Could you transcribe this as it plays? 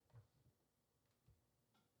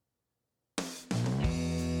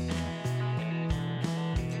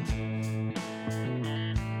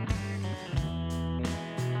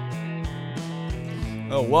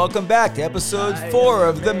Well, welcome back to episode 4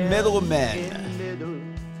 of The Middlemen.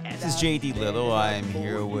 This is J.D. Little. I'm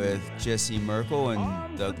here with Jesse Merkel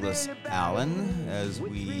and Douglas Allen as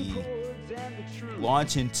we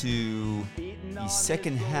launch into the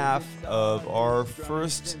second half of our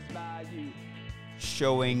first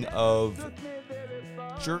showing of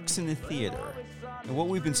Jerks in the Theater. And what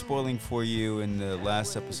we've been spoiling for you in the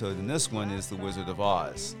last episode and this one is The Wizard of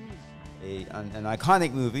Oz, an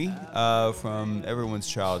iconic movie from everyone's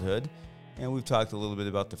childhood. And we've talked a little bit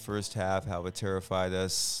about the first half, how it terrified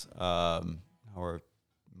us, how our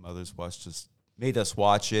mothers made us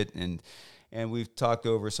watch it, and we've talked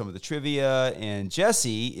over some of the trivia. And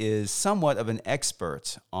Jessie is somewhat of an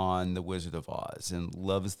expert on The Wizard of Oz and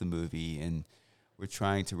loves the movie, and we're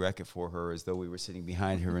trying to wreck it for her as though we were sitting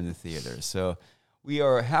behind her in the theater. So we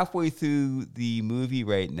are halfway through the movie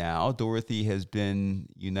right now. Dorothy has been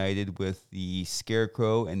united with the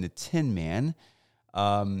Scarecrow and the Tin Man.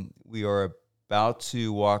 We are about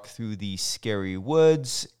to walk through the scary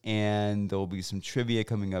woods, and there will be some trivia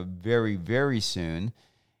coming up very, very soon.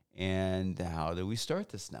 And how do we start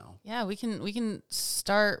this now? Yeah, we can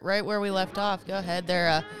start right where we left off. Go ahead.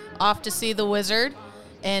 They're off to see the wizard,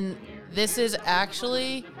 and this is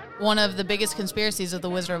actually one of the biggest conspiracies of the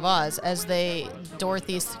Wizard of Oz. As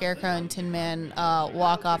Dorothy, Scarecrow, and Tin Man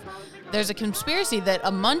walk off, there's a conspiracy that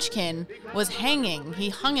a munchkin was hanging. He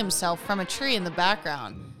hung himself from a tree in the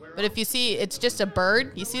background. But if you see, it's just a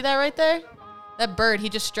bird. You see that right there? That bird, he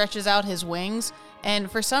just stretches out his wings.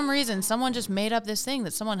 And for some reason, someone just made up this thing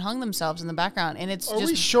that someone hung themselves in the background. And it's Are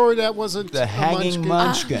we sure that wasn't the hanging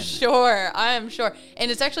munchkin? I am sure.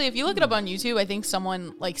 And it's actually, if you look it up on YouTube, I think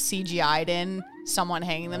someone like CGI'd in someone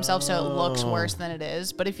hanging themselves so it looks worse than it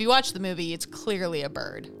is. But if you watch the movie, it's clearly a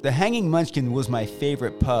bird. The Hanging Munchkin was my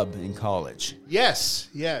favorite pub in college. Yes.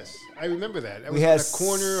 I remember that. It was on the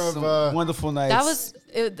corner of wonderful nights. That was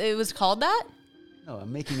it was called that? No,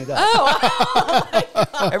 I'm making it up. Oh my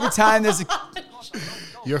God. Every time there's a...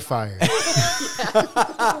 You're fired.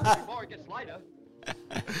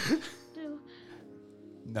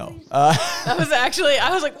 No. That was actually,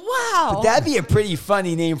 I was like, wow. But that'd be a pretty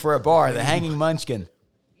funny name for a bar, the Hanging Munchkin.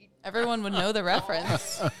 Everyone would know the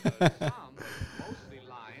reference.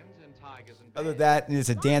 Other than that, it's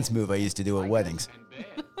a dance move I used to do at weddings.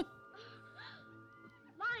 Lions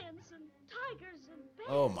and tigers and bears.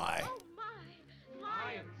 Oh, my. Oh, my.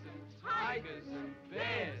 Lions and tigers and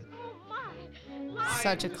bears. Oh, my.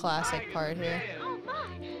 Such a classic part here. Oh, my.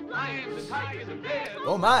 Lions and tigers and bears.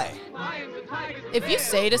 Oh, my. Lions and tigers and If you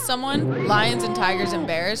say to someone, lions and tigers and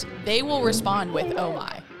bears, they will respond with, oh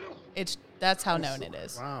my. That's how known it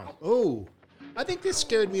is. Wow. Oh, I think this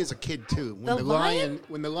scared me as a kid too. When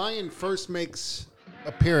the lion first makes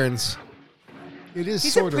appearance, it is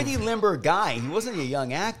He's sort a pretty of limber guy. He wasn't a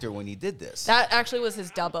young actor when he did this. That actually was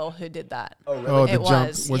his double who did that. Oh, really? Oh, the It jump.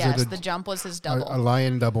 was. Was Yes, it the jump was his double. a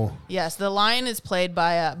lion double? Yes, the lion is played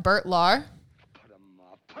by Bert Lahr,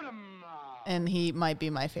 and he might be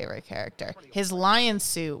my favorite character. His lion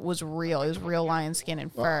suit was real. It was real lion skin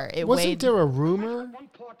and fur. It Wasn't weighed. there a rumor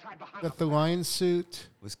that the lion suit?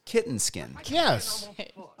 It was kitten skin. Yes,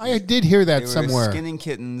 I did hear that They somewhere. were skinning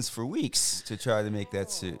kittens for weeks to try to make that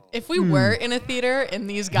suit. If we were in a theater and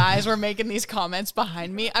these guys were making these comments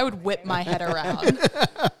behind me, I would whip my head around.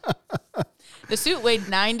 The suit weighed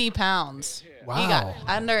 90 pounds. Wow. He got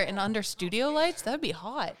under studio lights. That would be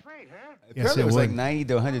hot. Yes, Apparently it it was like would. 90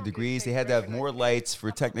 to 100 degrees. They had to have more lights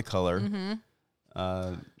for Technicolor.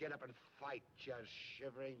 Mm-hmm. Get up and fight, you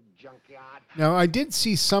shivering junkyard. Now, I did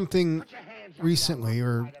see something recently,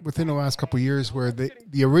 or within the last couple of years, where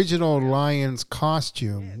the original lion's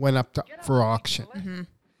costume went up for auction,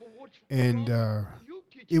 and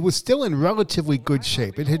it was still in relatively good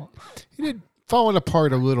shape. It had fallen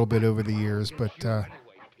apart a little bit over the years, but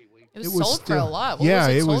It was sold for a lot. What yeah,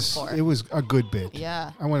 was it sold for? It was a good bit.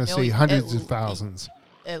 Yeah. I want to say hundreds of thousands.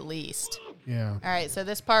 At least. Yeah. All right, so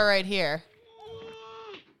this part right here.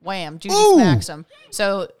 Wham, Judy Ooh. smacks him.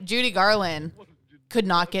 So Judy Garland could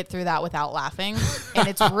not get through that without laughing. And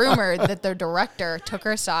it's rumored that the director took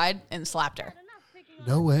her aside and slapped her.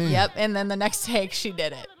 No way. Yep, and then the next take she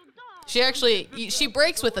did it. She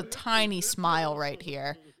breaks with a tiny smile right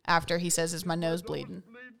here after he says, "Is my nose bleeding?"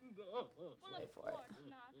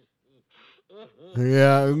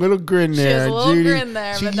 Yeah, a little grin there. She has a little Judy, grin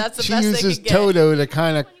there, but that's the she best they uses could get. Toto to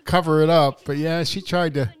kind of cover it up, but yeah, she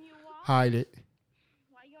tried to hide it.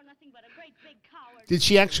 Why, you're nothing but a great big coward. Did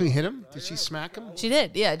she actually hit him? Did she smack him? She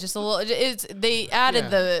did, yeah, just a little. They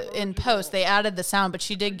added in post. They added the sound, but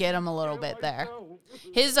she did get him a little bit there.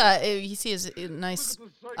 His you see his nice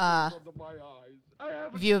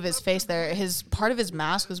view of his face there. Part of his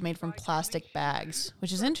mask was made from plastic bags,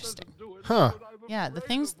 which is interesting. Huh. Yeah, the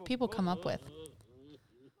things people come up with.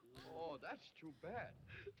 Oh, that's too bad.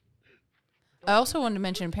 I also wanted to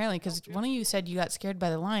mention, apparently, because one of you said you got scared by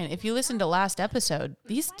the lion. If you listened to last episode,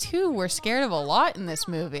 these two were scared of a lot in this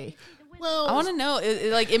movie. Well, I want to know,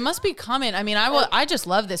 it must be common. I mean, I just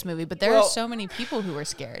love this movie, but there are so many people who were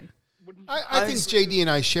scared. I think JD and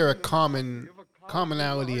I share a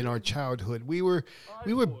commonality in our childhood. We were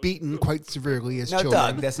beaten quite severely as No, children.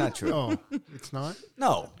 Doug, that's not true. Oh, it's not?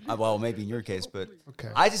 No. Well, maybe in your case, but Okay.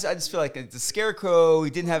 I just feel like the scarecrow,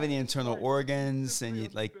 he didn't have any internal organs, and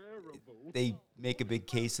they make a big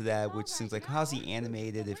case of that, which seems like, how's he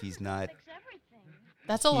animated if he's not?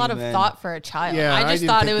 That's a lot of Human. thought for a child. Yeah, I just didn't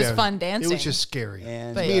thought think it was that- fun dancing. It was just scary.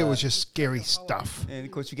 And, To me, it was just scary stuff. And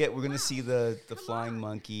of course, we're going to see the flying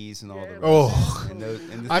monkeys and all the rest. Oh. and the I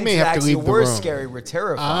things may that have to actually leave the were room. scary were I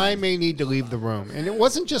terrifying. may need to leave the room. And it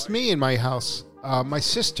wasn't just me in my house. My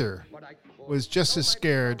sister was just as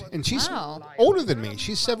scared. And she's Wow. older than me.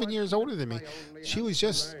 She's 7 years older than me. She was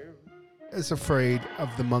just as afraid of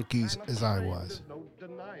the monkeys as I was. No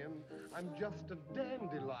denying, I'm just a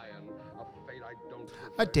dandelion, a fate I don't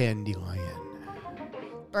A dandelion.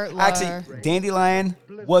 Bert Lahr. Actually, Dandelion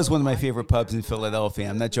was one of my favorite pubs in Philadelphia.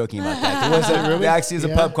 I'm not joking about that. There actually is a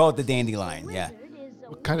Yeah. pub called the Dandelion. Yeah,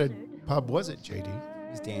 What kind of pub was it, JD?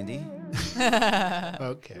 it was dandy.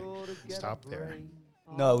 Okay. Stop there.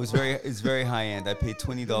 No, it was very high end. I paid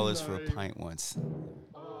 $20 for a pint once.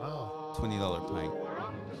 Wow. $20 pint.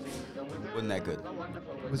 Wasn't that good?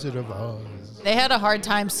 Wizard of Oz. They had a hard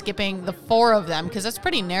time skipping the four of them because that's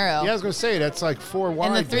pretty narrow. Yeah, I was going to say, that's like 4 wide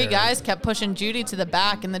And the three there. guys kept pushing Judy to the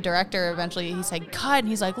back, and the director eventually, he said, cut, and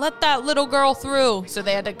he's like, let that little girl through. So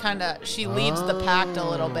they had to she leads the pack a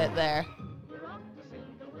little bit there.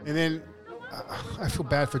 And then I feel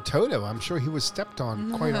bad for Toto. I'm sure he was stepped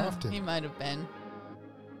on quite He often. might have been.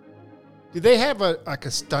 Did they have a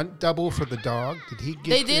stunt double for the dog? Did he get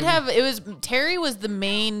They did in? have, Terry was the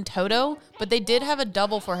main Toto, but they did have a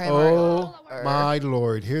double for him. Oh, or- my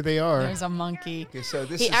Lord. Here they are. There's a monkey. Okay, so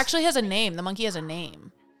this He is actually has a name. The monkey has a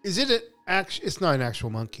name. Is it an actual? It's not an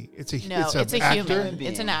actual monkey. It's a No, it's it's an a actor. human.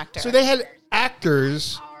 It's an actor. So they had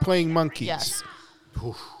actors playing monkeys. Yes.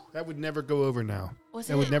 Oof, that would never go over now. Was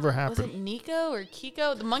That would never Was happen. it Nico or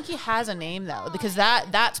Kiko? The monkey has a name though, because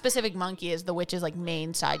that specific monkey is the witch's like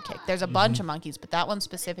main sidekick. There's a bunch of monkeys, but that one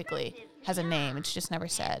specifically has a name. It's just never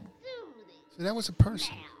said. So that was a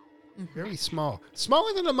person. Very small.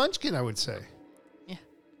 Smaller than a munchkin, I would say. Yeah.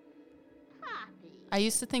 I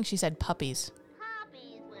used to think she said puppies.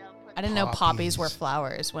 I didn't know poppies were Poppies.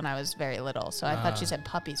 flowers when I was very little, so I thought she said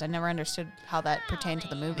puppies. I never understood how that pertained to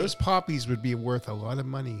the movie. Those poppies would be worth a lot of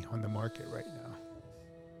money on the market right now.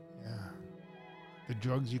 Yeah. The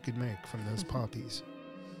drugs you could make from those poppies.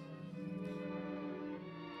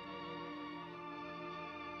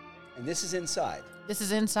 and this is inside. This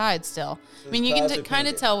is inside still. I Those mean, you can clouds are kind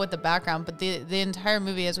of painted. tell with the background, but the entire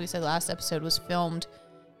movie, as we said last episode, was filmed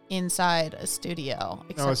inside a studio,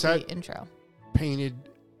 except is that- the intro. Painted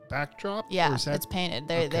backdrop? Yeah, Or is that- it's painted.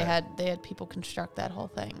 They Okay. had people construct that whole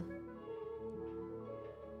thing.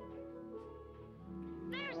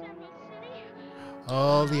 There's Emerald City.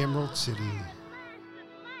 Oh, the Emerald City.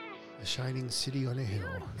 A shining city on a hill.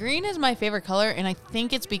 Green is my favorite color, and I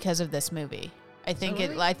think it's because of this movie. I think that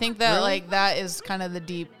right? I think that Really? like that is kind of the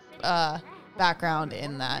deep background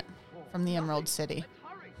in that from the Emerald City.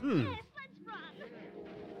 You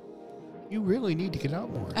really need to get out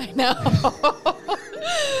more. I know.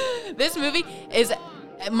 This movie is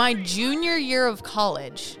my junior year of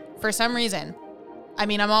college. For some reason, I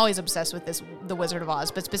mean, I'm always obsessed with The Wizard of Oz,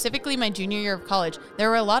 but specifically my junior year of college, there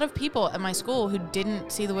were a lot of people at my school who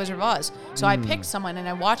didn't see The Wizard of Oz. So I picked someone and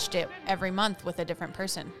I watched it every month with a different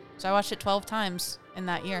person. So I watched it 12 times in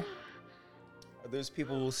that year. Are those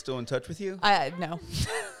people still in touch with you? No.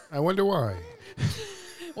 I wonder why.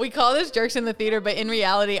 We call this jerks in the theater, but in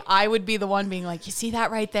reality, I would be the one being like, "You see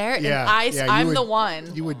that right there?" Yeah, And yeah, you I'm would- the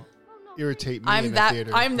one. You would irritate me I'm in the that.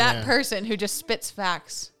 theater. I'm that Yeah. person who just spits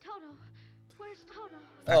facts. Toto, where's Toto?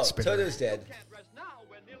 Oh, spitter. Toto's dead. Rest now,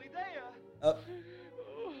 we're nearly there. Oh,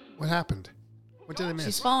 What happened? What did I miss?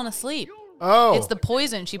 She's fallen asleep. Oh. It's the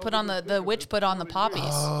poison she put on the witch put on the poppies.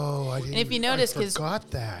 Oh, I didn't. if you notice, I 'cause forgot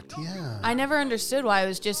that. Yeah. I never understood why it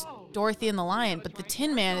was just Dorothy and the lion, but the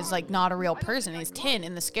Tin Man is like not a real person. He's tin,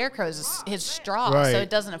 and the Scarecrow is his straw, Right. so it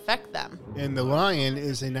doesn't affect them. And the lion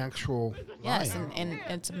is an actual Yes, lion. and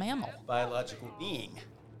it's a mammal. biological being.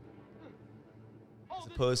 As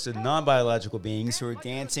opposed to non-biological beings who are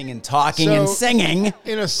dancing and talking and So- singing.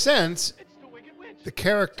 In a sense, It's the Wicked Witch. the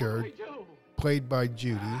character Do. played by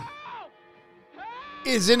Judy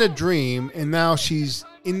is in a dream, and now she's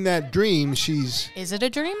in that dream. She's Is it a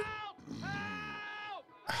dream?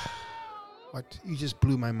 what? You just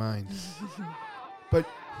blew my mind. But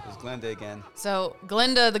It's Glenda again. So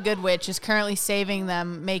Glinda, the good witch, is currently saving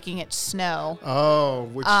them, making it snow.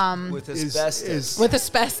 which With asbestos. With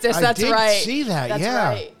asbestos, I that's did right. see that. That's yeah,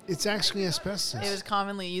 right. it's actually asbestos. It was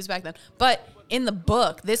commonly used back then. But in the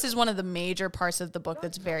book, this is one of the major parts of the book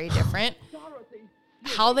that's very different.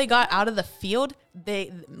 How they got out of the field,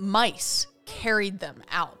 mice carried them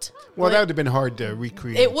out. Well, that would have been hard to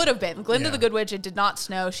recreate. It would have been. Glinda Yeah. the Good Witch, it did not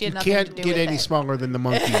snow. She had You nothing can't to do get with any it. smaller than the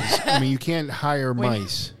monkeys. I mean, you can't hire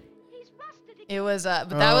mice. It was, but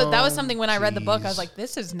that was something when I read the book, I was jeez. like,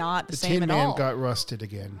 this is not the The same Tin at Man all. got rusted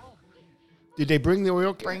again. Did they bring the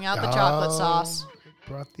oil can? Bring out the chocolate sauce.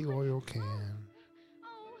 Brought the oil can.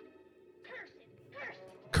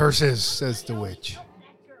 Curses, says the witch.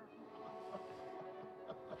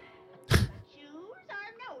 Shoes or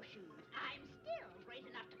no shoes, I'm still great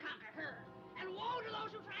enough to conquer her. And woe to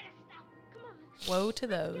those who try to stop. Come on. Woe to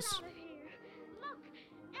those. Get out of here. Look,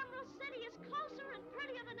 Emerald City is closer and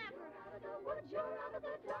prettier than ever.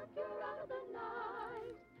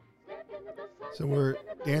 So we're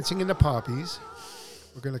dancing in the poppies.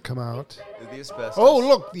 We're going to come out. Through the asbestos. Oh,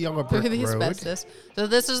 look, the yellow brick Through the road. asbestos. So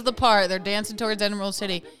this is the part. They're dancing towards Emerald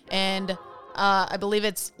City. And I believe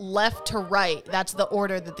it's left to right. That's the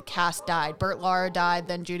order that the cast died. Burt Lara died,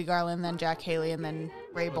 then Judy Garland, then Jack Haley, and then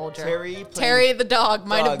Ray Bolger. Terry the dog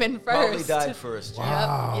might have been Probably first. died first.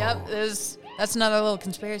 Wow. Yep. That's another little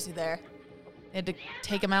conspiracy there. They had to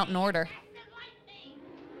take him out in order.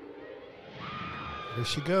 There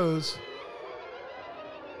she goes.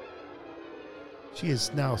 She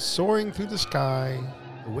is now soaring through the sky,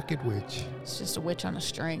 the Wicked Witch. It's just a witch on a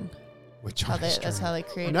string. Witch How on a that's string. how they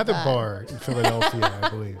created Another that. bar in Philadelphia, I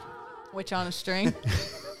believe. Witch on a string.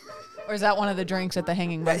 Or is that one of the drinks at the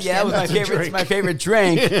Hanging Munchkin? Yeah, it was my That's a favorite. It's drink. my favorite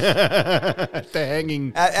drink At the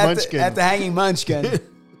hanging munchkin. at the Hanging Munchkin.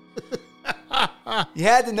 You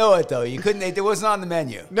had to know it though. You couldn't. It wasn't on the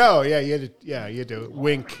menu. No, yeah, you had to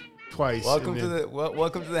wink twice. Welcome and to then-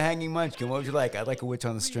 welcome to the Hanging Munchkin. What would you like? I'd like a witch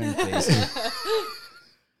on the string, please.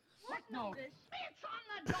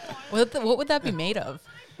 What would that be made of?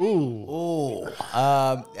 Ooh, Oh,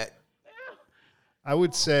 I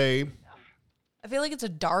would say, I feel like it's a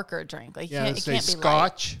darker drink. Like yeah, it let's say can't be light.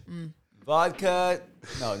 scotch. vodka.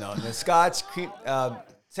 No, the Scotch cream.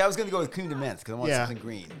 See, I was gonna go with cream de menthe because I want Yeah. something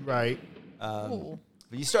green. Right. Ooh.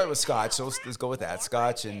 But you started with Scotch, so let's go with that.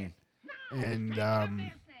 Scotch and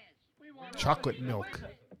Chocolate milk.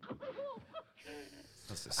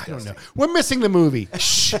 that's I don't know. disgusting. We're missing the movie.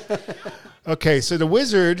 Shh. Okay, so the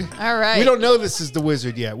wizard. All right. We don't know this is the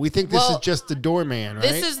wizard yet. We think this is Well, just the doorman, right?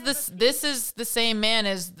 This is the same man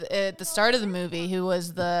as at the start of the movie who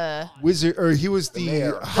was the wizard, or he was the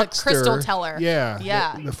mayor. The huckster. crystal teller. Yeah.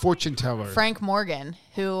 Yeah. The fortune teller. Frank Morgan,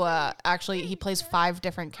 who actually he plays 5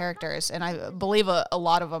 different characters, and I believe a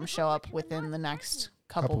lot of them show up within the next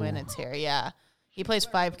couple minutes here. Yeah, he plays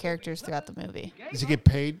 5 characters throughout the movie. Does he get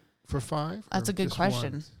paid for 5? That's or a good just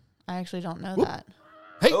question. one? I actually don't know Whoop. that.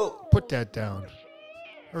 Hey, Oh. put that down.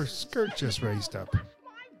 Her skirt just raised up. My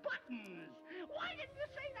buttons! Why didn't you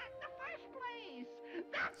say that in the first place?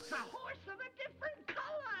 That's a horse of a different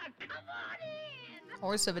color! Come on in!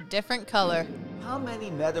 Horse of a different color. How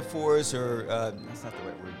many metaphors or that's not the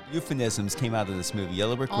right word? Euphemisms came out of this movie?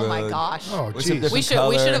 Yellow Brick Oh Road. my gosh. Oh, What's a geez. different We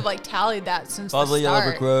color? should have like tallied that since Follow the the Yellow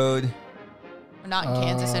start. Brick Road. We're not in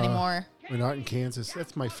Kansas anymore, We're not in Kansas.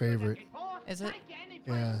 That's my favorite. is it?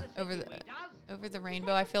 Yeah. Over the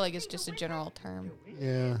rainbow. I feel like it's just a general term.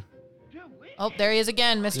 Yeah. Oh, there he is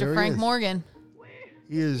again, Mr. There he Frank is. Morgan.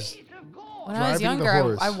 He is. When I was Driving the younger,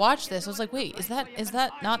 horse. I watched this. I was like, wait, is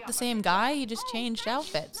that not the same guy? He just changed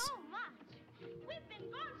outfits.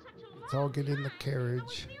 Let's all get in the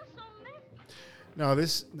carriage. Now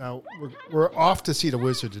we're off to see the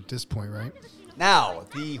wizard at this point, right? Now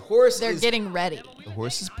the horse They're is getting ready. the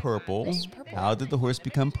horse is purple. How did the horse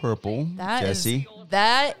become purple, Jesse?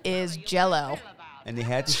 That is Jello. And they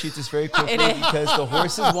had to shoot this very quickly It is. because the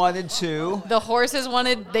horses wanted to. The horses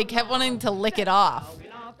they kept wanting to lick it off.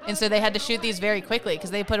 And so they had to shoot these very quickly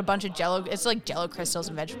because they put a bunch of Jello. It's like Jello crystals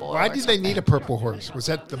and vegetable oil. Why or did they something. need a purple horse? Was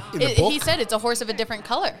that in the book? He said it's a horse of a different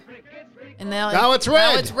color. And Now it's Now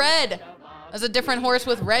red. it's red. There's a different horse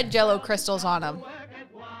with red Jello crystals on him.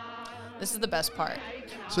 This is the best part.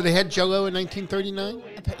 So they had Jello in 1939.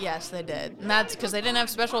 Yes, they did. And that's because they didn't have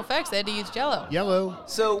special effects. They had to use Jello. Yellow.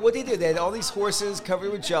 So what they did, they had all these horses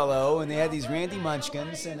covered with Jello, and they had these Randy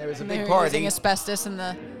Munchkins, and there was a They big were party. using asbestos in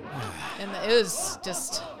the, it was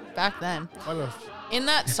just back then. What a In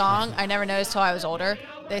that song, I never noticed till I was older.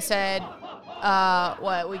 They said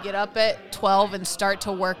What, we get up at 12 and start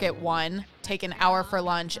to work at 1, take an hour for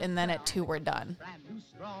lunch, and then at 2 we're done.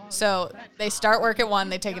 So they start work at 1,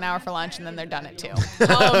 they take an hour for lunch, and then they're done at 2.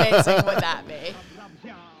 How amazing would that be?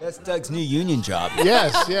 That's Doug's new union job.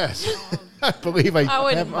 Yes. I believe I'm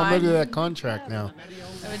wouldn't mind. under that contract now.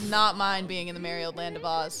 I would not mind being in the merry old land of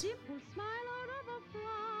Oz. Dimple smile out of a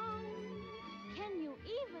frown. Can you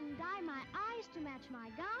even dye my eyes to match my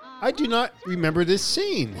gown? I do not remember this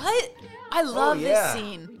scene. What? I love yeah. this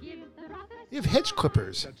scene. You have hedge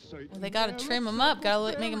clippers. Well, they got to trim him up.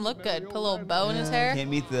 Got to make him look good. Put a little bow in his hair. Can't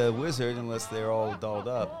meet the wizard unless they're all dolled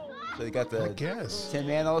up. So they got I the guess. Tin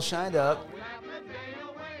Man all shined up.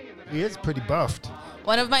 He is pretty buffed.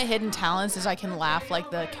 One of my hidden talents is I can laugh like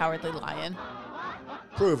the Cowardly Lion.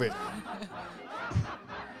 Prove it.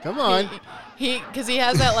 Come on. Because he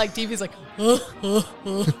has that like deep. He's like, Oh,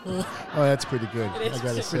 that's pretty good. It is I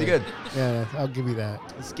gotta say. Pretty good. Yeah, I'll give you that.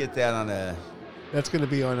 Let's get that on a That's going to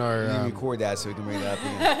be on our record that so we can bring it up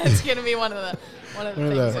again. it's gonna be one of the one of things.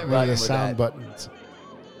 the, that one of the with sound that. buttons.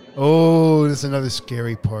 Oh, there's another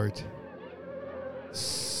scary part.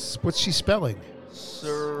 What's she spelling?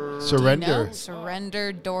 Surrender. No,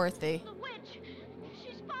 surrender, Dorothy. The witch.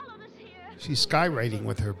 She's followed us here. She's skywriting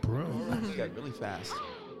with her broom. She got really fast.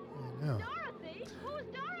 I know. Dorothy? Who's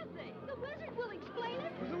Dorothy? The wizard will explain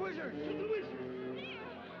it. The wizard! The wizard! Here.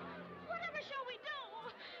 Whatever shall we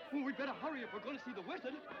do? Oh, we better hurry if we're going to see the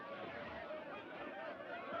wizard.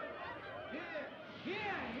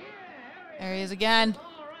 There he is again.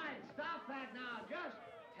 All right, stop that now. Just,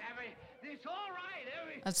 Terry, it's all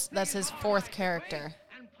right. That's his fourth character.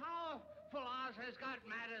 And powerful Oz has got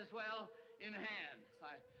matters well in hand.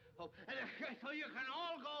 I hope. So you can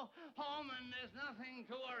all go home and there's nothing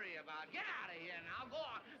to worry about. Get out of here now. Go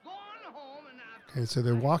on. Go on home and Okay, so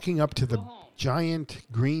they're walking up to the giant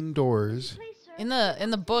green doors. Please, sir. In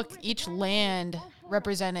the book, each land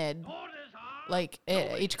represented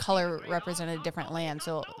each color represented a different land.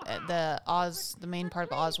 So the main part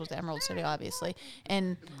of Oz was the Emerald City, obviously,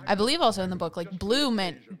 and I believe also in the book, like blue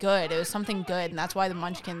meant good. It was something good, and that's why the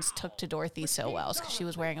Munchkins took to Dorothy so well, because she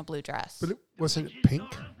was wearing a blue dress. But it wasn't pink?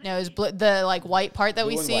 No, it was the like white part that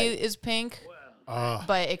we Blue and see white. is pink,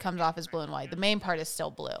 but it comes off as blue and white. The main part is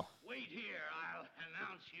still blue. wait here. I'll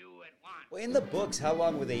announce you at once. Well, in the books, how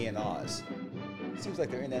long were they in Oz? It seems like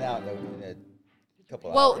they're in and out in a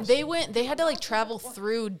couple Well, hours. they had to like travel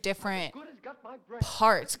through different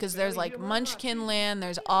parts, because there's like Munchkin Land,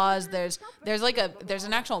 there's Oz, there's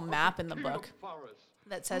an actual map in the book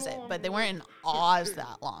that says it, but they weren't in Oz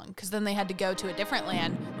that long, because then they had to go to a different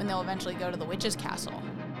land when they'll eventually go to the witch's castle.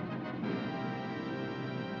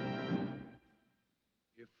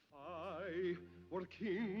 If I were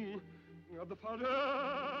king of the forest.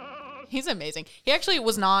 He's amazing. He actually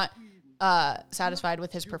was not satisfied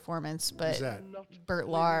with his performance, but Who's that? Bert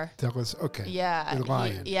Lahr. Douglas, okay. Yeah, The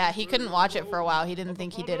lion. he couldn't watch it for a while. He didn't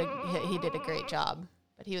think he did a great job,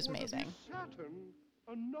 but he was amazing. Satin,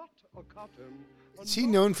 not a cotton. Is he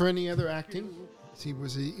known for any other acting?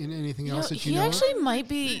 Was he in anything else that you He know actually might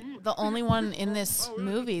be the only one in this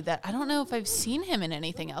movie that I don't know if I've seen him in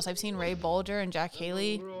anything else. I've seen Ray Bolger and Jack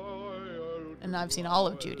Haley, and I've seen all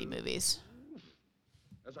of Judy movies.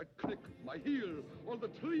 As I click my heel, all the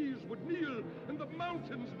trees would kneel, and the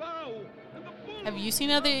mountains bow, and the bulls Have you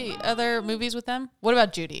seen other movies with them? What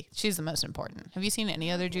about Judy? She's the most important. Have you seen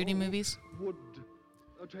any other Judy movies? would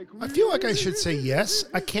take I feel like I should say yes.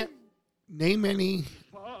 I can't name any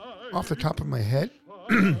off the top of my head,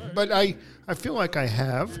 but I feel like I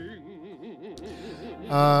have.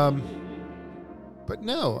 But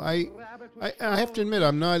no, I have to admit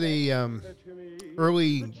I'm not the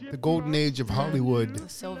golden age of Hollywood. The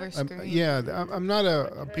silver I'm screen. not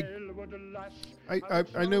a big.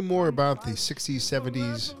 I know more about the 60s,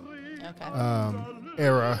 70s Okay.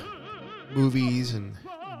 era movies and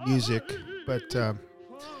music, but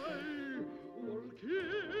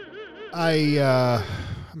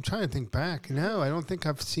I'm trying to think back. No, I don't think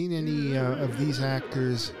I've seen any of these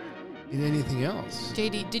actors in anything else.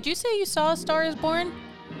 JD, did you say you saw A Star Is Born?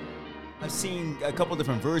 I've seen a couple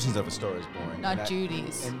different versions of A Star Is Born. Not and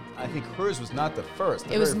Judy's. And I think hers was not the first.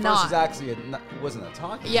 The It was very not. First was actually wasn't a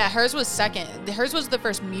talking. Yeah, hers was second. Hers was the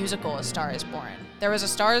first musical, A Star Is Born. There was A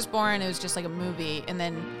Star Is Born, it was just like a movie, and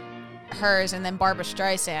then hers, and then Barbra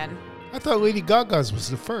Streisand. I thought Lady Gaga's was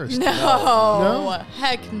the first. No. No?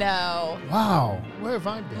 Heck no. Wow, where have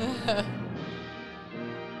I been?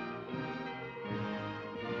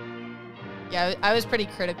 Yeah, I was pretty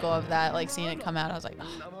critical of that, like seeing it come out. I was like,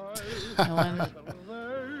 oh, no one.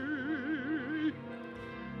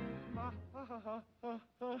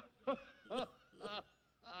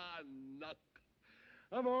 Nut.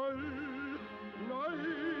 Am I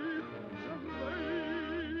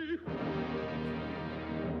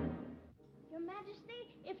Your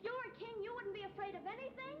Majesty, if you were king, you wouldn't be afraid of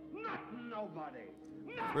anything? Not nobody.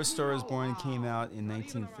 First Star is Born came out in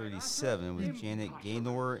 1937 with Janet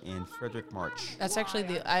Gaynor and Frederick March. That's actually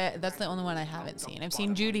that's the only one I haven't seen. I've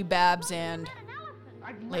seen Judy Babs and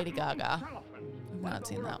Lady Gaga. I've not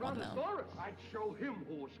seen that one though. I'd show him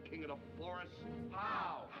who was king of the forest.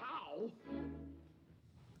 How?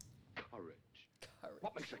 Courage.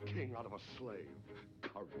 What makes a king out of a slave?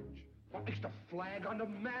 Courage. What makes the flag on the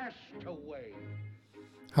mast to wave?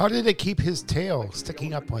 How did it keep his tail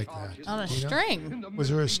sticking up like that? On a You know? string. Was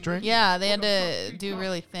there a string? Yeah, they had to do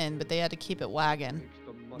really thin, but they had to keep it wagging.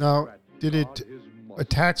 Now, did it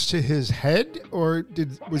attach to his head, or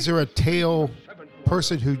was there a tail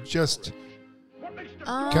person who just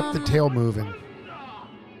kept the tail moving?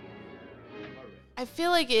 I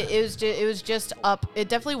feel like it was just up. It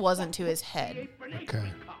definitely wasn't to his head. Okay.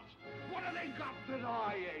 What have they got that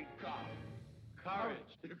I ain't got? Courage.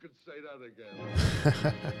 You could say that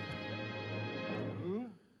again.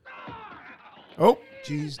 Oh,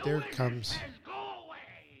 geez, there it comes.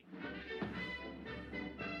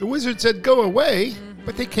 The wizard said go away,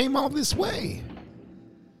 but they came all this way.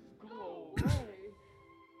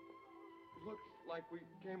 Looks like we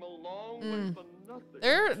came a long way for nothing.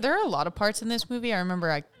 There are a lot of parts in this movie. I remember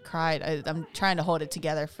I cried. I'm trying to hold it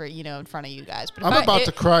together for in front of you guys. But I'm about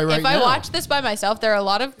to cry right If I now. watch this by myself, there are a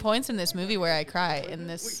lot of points in this movie where I cry, and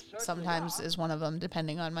this sometimes is one of them,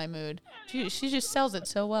 depending on my mood. She just sells it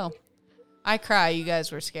so well. I cry. You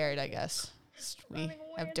guys were scared, I guess. We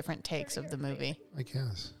have different takes of the movie. I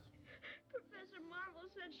guess. Professor Marvel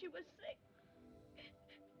said she was sick.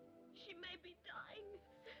 She may be dying.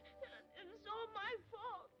 And it's all my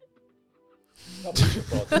fault.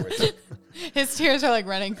 His tears are like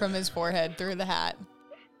running from his forehead through the hat. Never,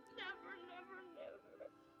 never, never.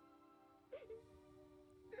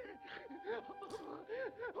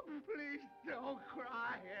 Please don't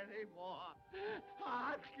cry anymore.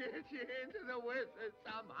 I'll get you into the wizard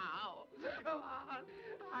somehow. Come on.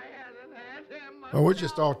 I haven't had him. Oh, we're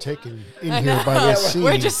just all taken in I here know. by this scene.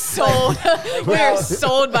 We're just sold. We are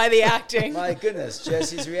sold by the acting. My goodness,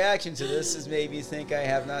 Jesse's reaction to this has made me think I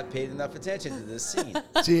have not paid enough attention to this scene.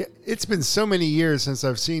 See, it's been so many years since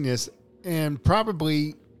I've seen this, and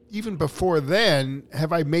probably even before then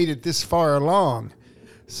have I made it this far along.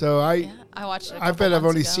 So I watched it. I bet I've months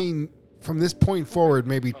only ago. seen from this point forward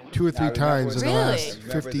maybe 2 or 3 remember times in the Really? last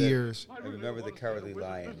 50 years. I remember the Cowardly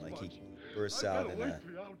Lion, like he bursts out and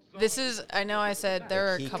This is. I know. I said there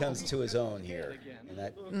are a he couple. comes to his own here, and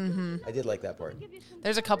that I did like that part.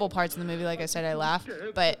 There's a couple parts in the movie, like I said, I laughed.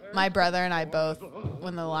 But my brother and I both,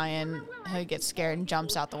 when the lion gets scared and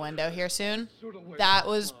jumps out the window here soon, that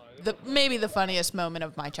was maybe the funniest moment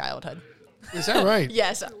of my childhood. Is that right?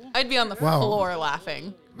 Yes, I'd be on the Wow. floor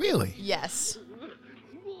laughing. Really? Yes.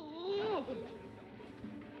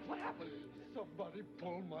 What happened? Somebody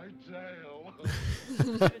pulled my tail.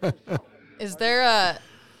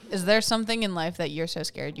 Is there something in life that you're so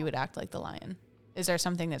scared you would act like the lion? Is there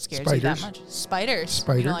something that scares you that Spiders. much? Spiders.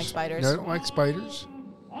 Spiders. You don't like spiders? No, I don't like spiders.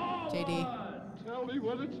 JD. Tell me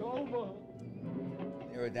when it's over.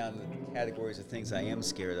 Narrow down the categories of things I am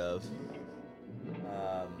scared of.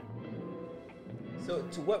 So,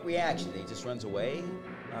 to what reaction? He just runs away?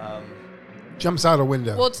 Jumps out a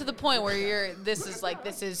window. Well, to the point where this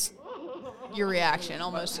is your reaction,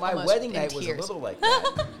 almost. My almost wedding in night was a tears. little like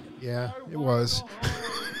that. Yeah, it was.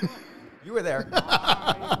 You were there.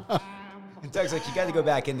 And Doug's like, you got to go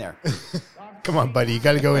back in there. Come on, buddy, you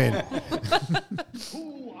got to go in.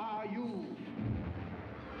 Who are you?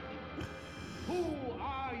 Who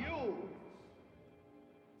are you?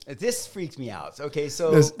 This freaks me out. Okay,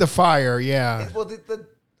 so The fire, yeah. well, the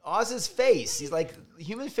Oz's face. He's like,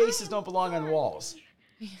 human faces don't belong on walls.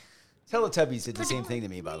 Teletubbies did the same thing to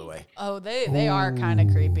me, by the way. Oh, they are kind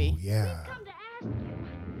of creepy. Yeah. Come to ask.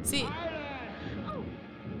 See,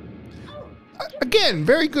 Again,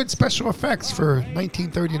 very good special effects for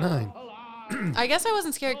 1939. I guess I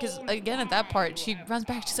wasn't scared because, again, at that part, she runs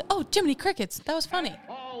back. She said, "Oh, Jiminy Crickets, that was funny."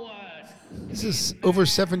 This is over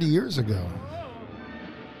 70 years ago.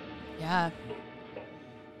 Yeah.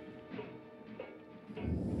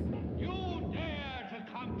 You dare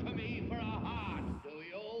to come to me for a heart, do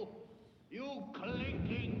you? You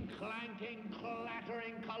clinking, clanking,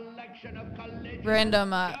 clattering collection of collisions.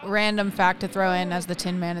 Random fact to throw in as the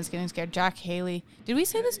Tin Man is getting scared. Jack Haley. Did we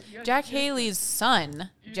say this? Jack Haley's son,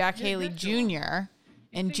 Jack Haley Jr.,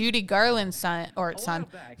 and Judy Garland's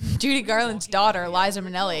Judy Garland's daughter, Liza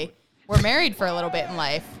Minnelli, were married for a little bit in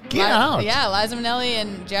life. Get out. Yeah, Liza Minnelli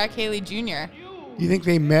and Jack Haley Jr. You think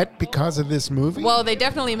they met because of this movie? Well, they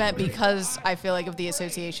definitely met because I feel like of the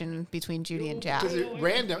association between Judy and Jack. Is it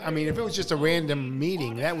random? I mean, if it was just a random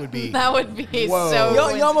meeting, that would be. That would be Whoa. so. You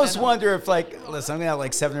almost coincidental. wonder if, like, listen, I'm gonna have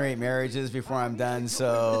like 7 or 8 marriages before I'm done,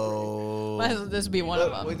 so Might as well this be one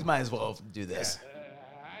of them. we might as well do this.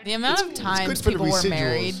 The amount of times good for the people were residuals.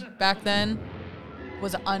 married back then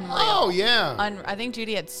was unreal. Oh yeah. I think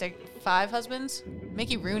Judy had 5 husbands.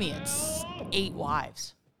 Mickey Rooney had 8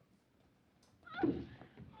 wives.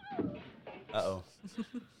 Uh-oh.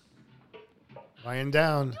 Lying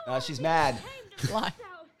down. She's mad. Why?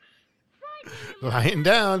 Lying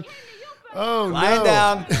down. Oh Lying no.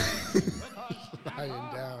 down. Lying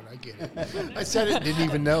down. I get it. I said it. Didn't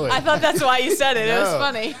even know it. I thought that's why you said it. It was No.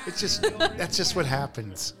 funny. It's just that's just what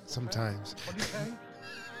happens sometimes. What'd you say?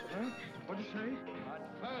 Huh? What'd you say?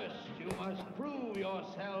 But first, you must prove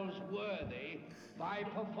yourselves worthy by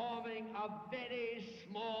performing a very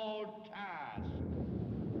small task.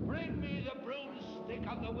 Bring me the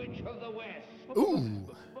broomstick of the Witch of the West. Ooh.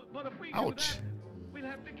 But if we Ouch. do that, we'd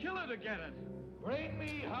have to kill her to get it. Bring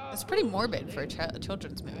me her. It's pretty morbid for a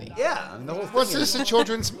children's movie. Yeah, I mean, the whole thing Was is- this a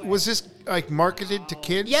children's? Was this like marketed to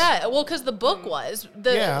kids? Yeah, well, because the book was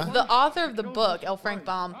Yeah. the author of the book, L. Frank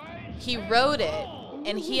Baum, he wrote it,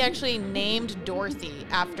 and he actually named Dorothy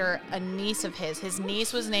after a niece of his. His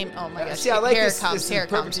niece was named. Oh my gosh! See, I like here this. it comes. This is Here it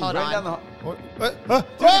perfect. comes. He's Hold running on. down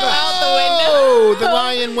Oh, the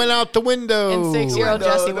lion went out the window. And 6-year-old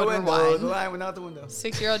Jesse would the rewind. line went out the window.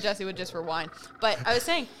 6-year-old Jesse would just rewind. But I was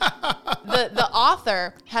saying, the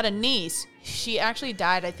author had a niece. She actually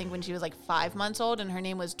died, I think, when she was like 5 months old, and her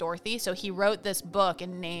name was Dorothy. So he wrote this book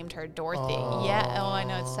and named her Dorothy. Yeah. Oh, I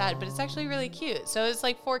know it's sad, but it's actually really cute. So it's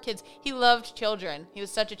like 4 kids. He loved children. He was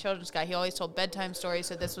such a children's guy. He always told bedtime stories.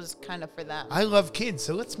 So this was kind of for them. I love kids,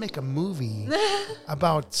 so let's make a movie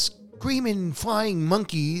about screaming flying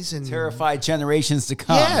monkeys and Terrified generations to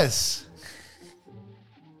come. Yes.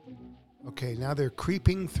 Okay, now they're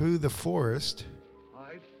creeping through the forest.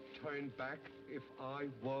 I'd turn back if I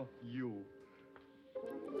were you.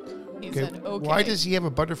 He Okay, said, okay. why does he have a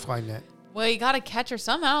butterfly net? Well, you got to catch her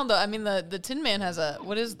somehow. Though I mean, the Tin Man has a,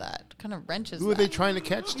 what is that? What kind of wrench is Who are that? they trying to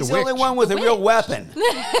catch? He's the the only witch? one with a real witch. weapon.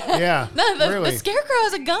 Yeah. No, the really. Scarecrow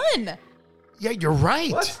has a gun. Yeah, you're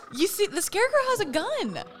right. What? You see, the Scarecrow has a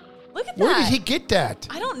gun. Look at Where that. did he get that?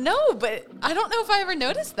 I don't know, but I don't know if I ever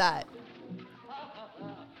noticed that.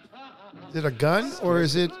 Is it a gun or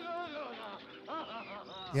is it?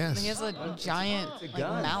 He Yes. has a giant like,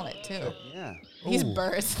 gun. mallet too. Yeah. These Ooh.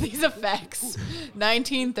 bursts, these effects.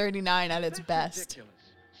 1939 at its best. Ridiculous.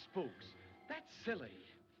 Spooks. That's silly.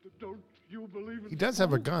 Don't you believe He in does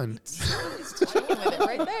have a gun. He's playing with it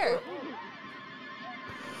right there.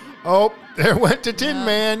 Oh, there went the Tin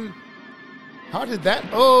Man. How did that?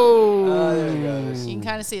 Oh. There he goes. You can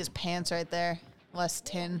kind of see his pants right there. Less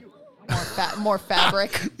tin, more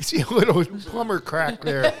fabric. You see a little plumber crack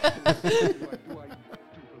there. I do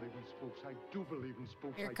believe in spooks. I do believe in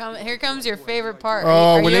spooks. Here comes your favorite part. Oh,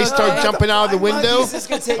 Are when you they start okay? jumping out of the window. Monkeys is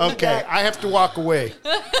gonna take me Okay, back. I have to walk away.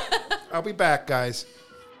 I'll be back, guys.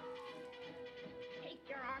 Take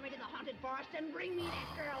your army to the haunted forest and bring me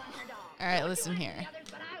that girl and her dog. All right, listen here. The others,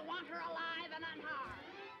 but I want her alive and unharmed.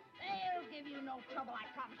 They'll give you no trouble, I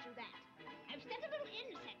promise you that. I've sent a little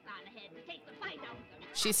insect on ahead to take the fight out of them.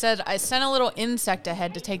 She said, I sent a little insect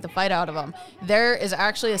ahead to take the fight out of him. There is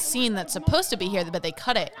actually a scene that's supposed to be here, but they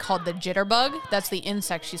cut it, called the jitterbug. That's the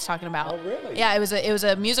insect she's talking about. Oh, really? Yeah, it was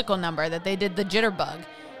a musical number that they did the jitterbug.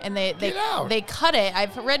 And Get out. they cut it.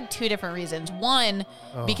 I've read 2 different reasons. One,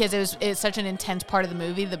 because it's such an intense part of the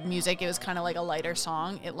movie. The music, it was kind of like a lighter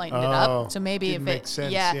song. It lightened it Oh, up. So maybe didn't if make it,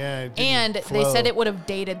 sense. yeah. Yeah, it didn't And they flow. said it would have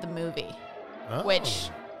dated the movie, Oh. which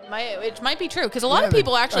might be true because a lot Yeah, of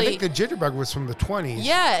people I actually. think the jitterbug was from the 20s.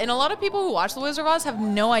 Yeah, and a lot of people who watch The Wizard of Oz have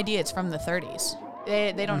no idea it's from the 30s.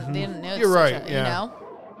 They didn't know. It's You're such right, a- yeah. You know,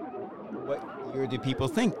 What year did people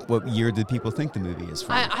think? What year did people think the movie is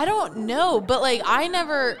from? I don't know, but like I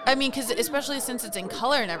never. I mean, because especially since it's in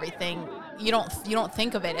color and everything, you don't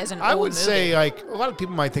think of it as an I old would movie. say like a lot of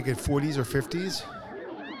people might think it 40s or 50s.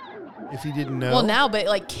 If you didn't know. Well, now, but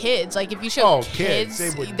like kids, like if you show Oh, kids,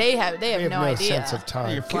 kids, they they have have no no idea. sense of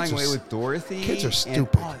time. You're flying Kids away are with Dorothy. kids are and-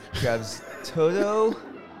 stupid. grabs Toto.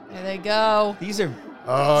 There they go. These are.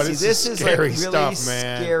 Oh, see, this is like scary really stuff,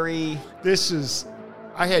 man. Scary. This is.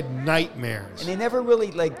 I had nightmares. And they never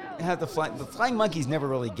really like have the flying monkeys never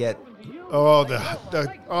really get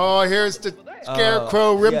Oh, here's the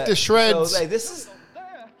scarecrow ripped yeah, to shreds. So, like, this is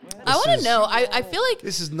I want is- to know. I feel like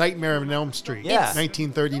This is Nightmare on Elm Street. Yeah.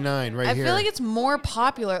 1939, right I here. feel like it's more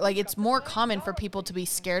popular. Like it's more common for people to be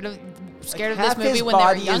scared of half this movie his when they were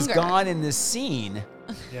body younger. is gone in this scene.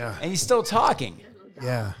 Yeah. And he's still talking.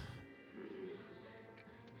 Yeah.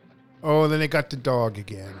 Oh, then they got the dog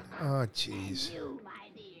again. Oh, jeez. You, my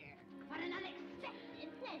dear. What an unexpected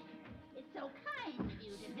pleasure. It's so kind of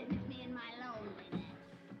you to visit me in my loneliness.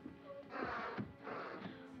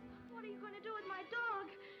 What are you going to do with my dog?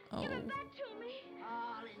 Oh. Give it back to me.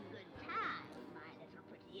 All in good time, my little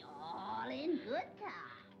pretty. All in good time.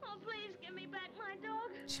 Oh, please give me back my dog.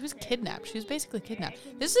 She was kidnapped. She was basically kidnapped.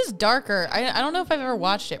 This is darker. I don't know if I've ever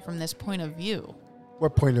watched it from this point of view.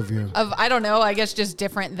 What point of view? I don't know. I guess just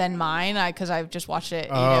different than mine because I've just watched it,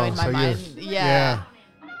 in my so mind. yeah.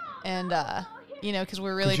 And because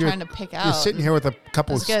we're really 'Cause you're- trying to pick out. You're sitting here with a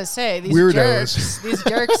couple I was gonna say these weirdos.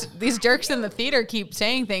 jerks, these jerks in the theater keep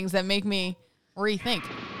saying things that make me rethink.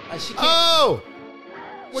 Oh!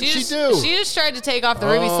 What'd she do? She just tried to take off the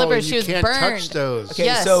ruby slippers. She was you can't burned. touch those. Okay,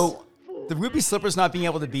 Yes. so the ruby slippers not being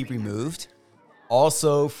able to be removed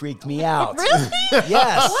also freaked me out. Really?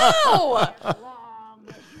 Yes. Wow.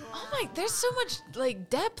 Oh my! There's so much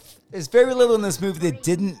depth. There's very little in this movie that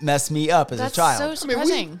didn't mess me up as That's a child. so I mean,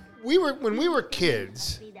 surprising. we were when we were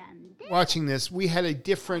kids watching this, we had a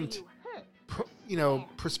different,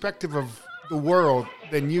 perspective of the world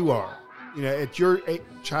than you are. At your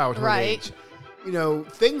childhood Right.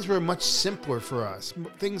 age, things were much simpler for us.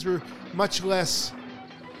 Things were much less.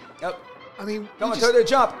 Yep. I mean, Come we on, just- Toto,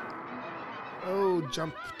 jump. Oh,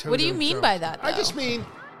 jump! What do you Toto, mean jump. by that, I though? just mean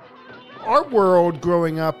our world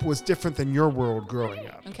growing up was different than your world growing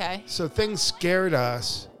up. Okay. So things scared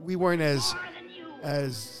us. We weren't as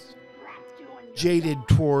jaded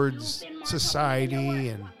towards society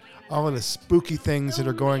and all of the spooky things that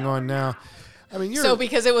are going on now. I mean, So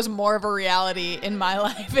because it was more of a reality in my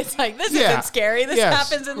life, it's like this Yeah. isn't scary. This Yes,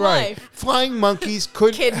 happens in right. life. Flying monkeys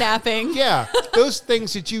could Kidnapping. Yeah, those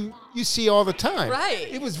things that you see all the time. Right.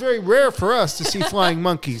 It was very rare for us to see flying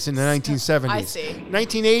monkeys in the 1970s. I see.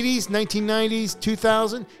 1980s, 1990s,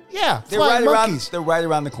 2000. Yeah, They're flying right monkeys. around. They're right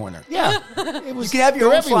around the corner. Yeah, it was. You can have your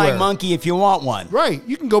they're own flying everywhere. monkey if you want one. Right,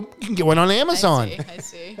 you can get one on Amazon. I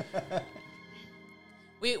see.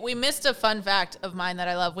 We missed a fun fact of mine that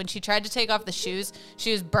I love. When she tried to take off the shoes,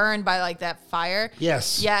 she was burned by that fire.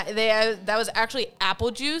 Yes. Yeah, that was actually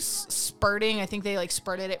apple juice spurting. I think they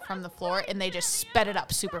spurted it from the floor and they just sped it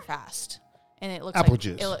up super fast. And it looks Apple like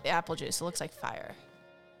juice. Apple juice. It looks like fire.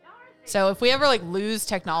 So if we ever lose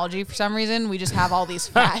technology for some reason, we just have all these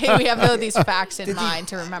facts. We have these facts in mind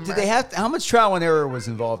to remember. Did they have how much trial and error was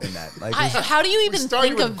involved in that? How do you even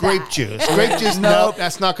Starting think with of grape that? juice. Grape juice, no,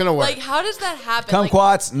 that's not going to work. How does that happen?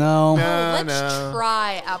 kumquats? No. Let's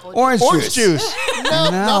try apple juice. Orange juice. No, No,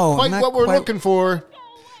 not quite not what we're quite. looking for.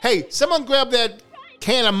 Hey, someone grab that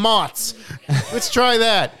can of Mott's. Let's try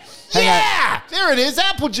that. Yeah, there it is,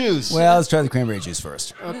 apple juice. Well, let's try the cranberry juice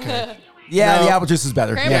first. Okay. Yeah, No. the apple juice is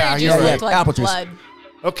better. Cranberry Yeah, juice you're right. looked like Apple juice. blood.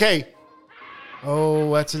 Okay.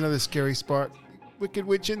 Oh, that's another scary spot. Wicked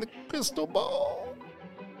Witch in the crystal ball.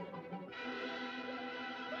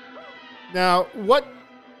 Now, what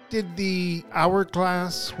did the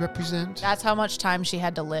hourglass represent? That's how much time she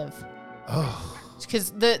had to live. Oh.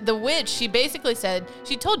 Because the witch, she basically said,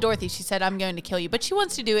 she told Dorothy, she said, I'm going to kill you. But she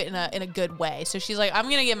wants to do it in a good way. So she's like, I'm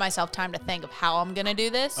going to give myself time to think of how I'm going to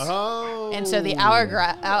do this. Oh. And so the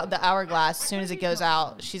hourglass, as soon as it goes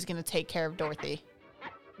out, she's going to take care of Dorothy.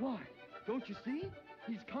 Why? Don't you see?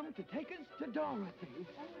 He's come to take us to Dorothy.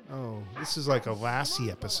 Oh, this is like a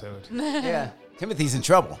Lassie episode. Yeah. Timothy's in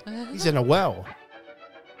trouble. He's in a well.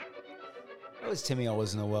 That was Timmy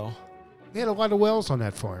always in a well. They had a lot of wells on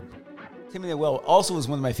that farm. Timmy in a well also was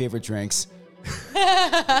one of my favorite drinks.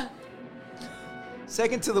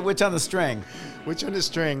 Second to the witch on the string. Witch on the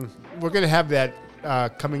string. We're going to have that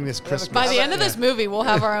coming this Christmas. By the end of this movie, we'll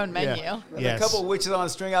have our own menu. Yeah. With Yes. a couple of witches on a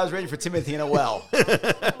string, I was ready for Timothy in a well.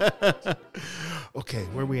 Okay,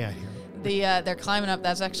 where are we at here? They're climbing up.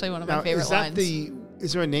 That's actually one of my Now, favorite is that lines.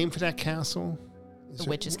 is there a name for that castle? The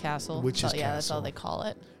Witch's Castle. The Witch's So, yeah, that's all Castle. they call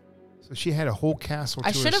it. So she had a whole castle to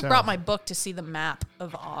I should have herself. brought my book to see the map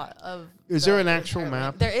of. Is there an actual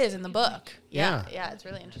map? There is in the book. Yeah. Yeah, it's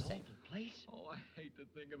really interesting. Oh, I hate to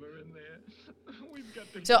think of her in there. We've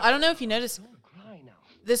got to So I don't know if you noticed, cry now.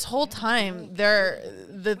 this whole time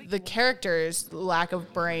the characters' lack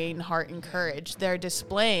of brain, heart, and courage, they're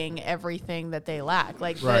displaying everything that they lack.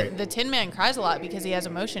 Like Right. the Tin Man cries a lot because he has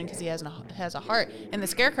emotion, because he has a heart, and the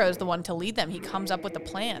Scarecrow is the one to lead them. He comes up with the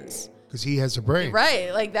plans. Because he has a brain.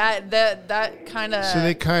 Right, like that kind of. So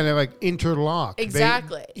they kind of like interlock.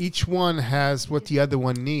 Exactly. Each one has what the other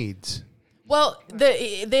one needs. Well,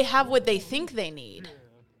 they have what they think they need.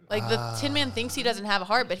 Like the Tin Man thinks he doesn't have a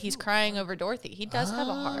heart, but he's crying over Dorothy. He does have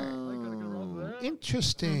a heart.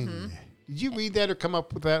 Interesting. Mm-hmm. Did you read that or come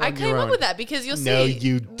up with that I on your came own? up with that because you'll see No,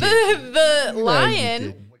 you the you lion.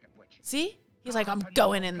 didn't. See, he's like, I'm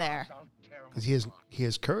going in there. Because he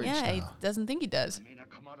has courage Yeah, he now. doesn't think he does.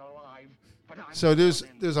 So there's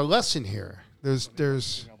a lesson here.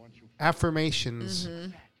 There's affirmations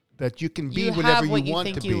that you can be You whatever have what you want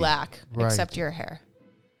think to you be. lack, Right. except your hair.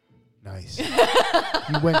 Nice.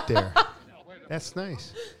 You went there. That's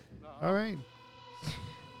nice. All right.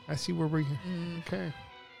 I see where we're. Okay.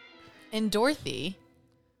 And Dorothy.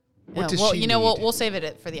 What does well, she you know, need? we'll save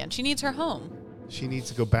it for the end. She needs her home. She needs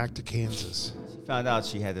to go back to Kansas. She found out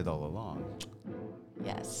she had it all along.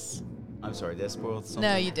 Yes. I'm sorry, did I spoil something?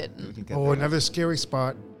 No, you didn't. We can cut Oh, that. another scary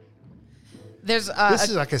spot. There's This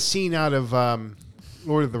is like a scene out of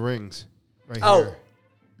Lord of the Rings. Right Oh. here.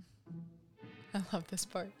 I love this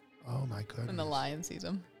part Oh my goodness. when the lion sees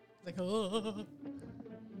him. It's like, oh.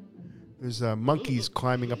 There's monkeys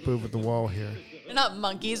climbing up over the wall here. They're not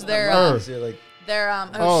monkeys. Earth. They're like They're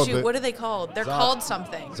Oh, shoot, what are they called? They're called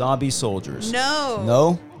something. zombie soldiers. No.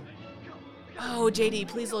 No? Oh, JD,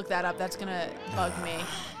 please look that up. That's gonna bug me.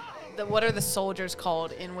 What are the soldiers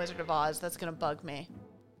called in Wizard of Oz? That's gonna bug me.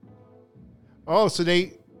 Oh, so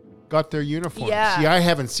they got their uniforms. Yeah. See, I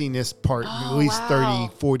haven't seen this part in at least wow.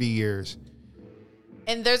 30, 40 years.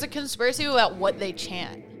 And there's a conspiracy about what they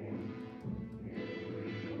chant.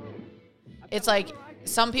 It's like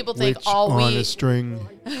some people think Witch all on we a string.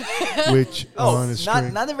 Witch on a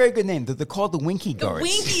string. not a very good name. They're called the Winky the Guards.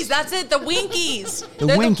 Winkies. That's it. The Winkies. The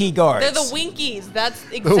They're Winky Guards. They're the Winkies. That's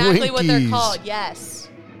exactly what they're Winkies. called. Yes,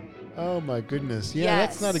 Oh my goodness. Yeah,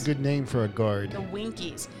 that's not a Yes. good name for a guard. the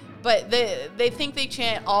Winkies. But they think they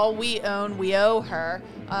chant all we own, we owe her.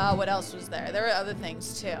 What else was there? There were other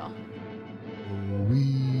things too.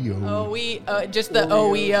 Just the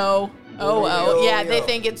OEO. Oh. Yeah, they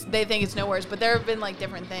think it's no words, but there have been like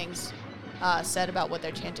different things said about what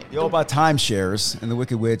they're chanting. They're all about timeshares, and the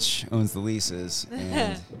Wicked Witch owns the leases.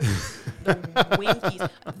 And The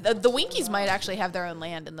Winkies. The Winkies might actually have their own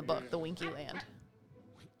land in the book, the Winky Land.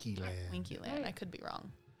 Winky Land. I could be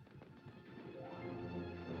wrong.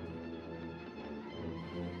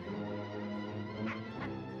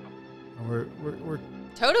 We're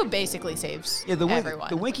Toto basically saves yeah, the everyone.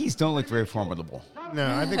 Winkies don't look very formidable.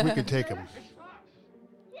 no, I think we could take them.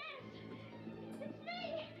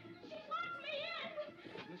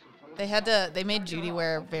 They made Judy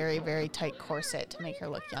wear a very, very tight corset to make her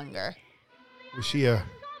look younger. Was she a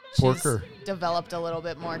porker? She's developed a little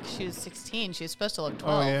bit more 'cause she was 16. She was supposed to look Oh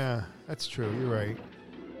 12. yeah, that's true. You're right.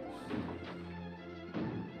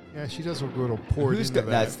 Yeah, she does look a little poured Who's into got,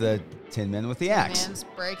 that. that's the Tin Man with the axe. Man's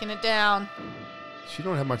breaking it down. She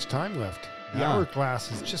don't have much time left. The Yeah.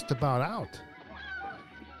 hourglass is just about out.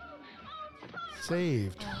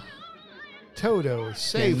 Saved. Toto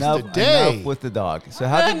saved enough, the day. enough with the dog. So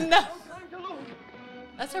how did No.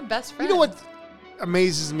 That's her best You friend. know what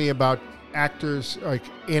amazes me about actors, like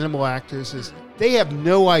animal actors, is they have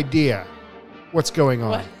no idea what's going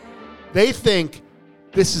on. What? They think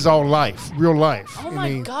this is all life, real life. Oh I my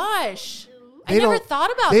mean, gosh. I they never don't-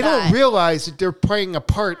 thought about They that. don't realize that they're playing a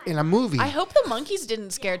part in a movie. I hope the monkeys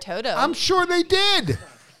didn't scare Toto. I'm sure they did.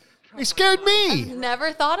 They scared me.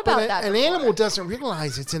 Never thought about But that an before. animal doesn't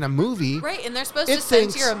realize it's in a movie. Right, and they're supposed It to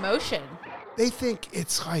sense thinks- your emotion. They think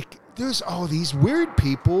it's like there's all these weird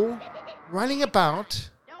people running about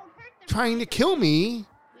trying to kill me.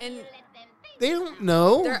 And They don't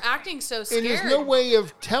know. they're acting so scared. And there's no way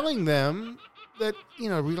of telling them that,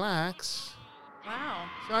 relax. Wow.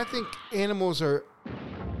 So I think animals are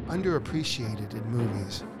underappreciated in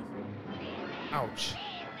movies. Ouch.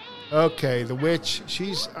 Okay, the witch,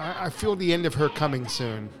 I feel the end of her coming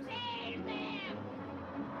soon.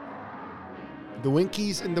 The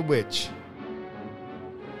Winkies and the witch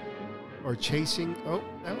are chasing. Oh,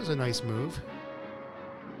 that was a nice move.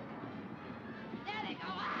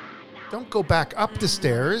 Don't go back up the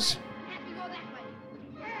stairs.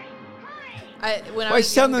 When I Why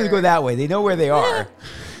was tell them to younger, go that way? They know where they are.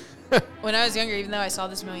 when I was younger, even though I saw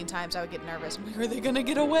this a million times, I would get nervous. I'm like, are they gonna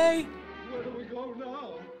get away? Where do we go now?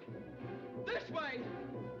 This way!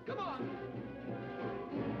 Come on!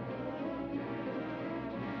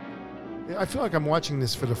 I feel like I'm watching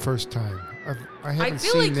this for the first time. I haven't I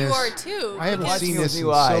feel seen like this. you are too. I haven't because- seen Watching this with in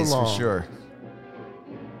new eyes so long. for sure.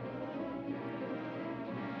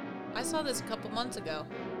 I saw this a couple months ago.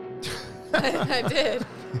 I did.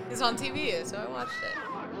 It's on TV, so I watched it.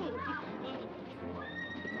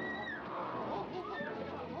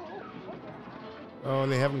 Oh,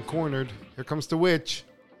 they have him cornered. Here comes the witch.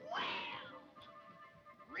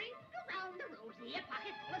 Ring around the rosy, a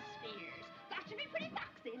pocket full of spheres. That should be pretty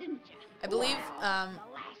foxy, didn't you? I believe The last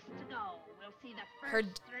to go. We'll see the her-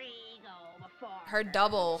 first three go. her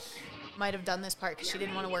double might have done this part because she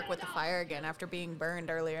didn't want to work with the fire again after being burned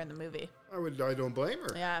earlier in the movie. I don't blame her.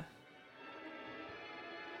 Yeah.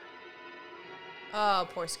 Oh,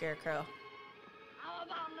 poor Scarecrow. How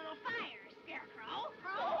about a little fire,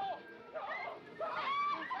 Scarecrow?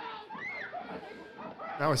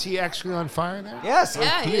 Now, is he actually on fire there? Yes,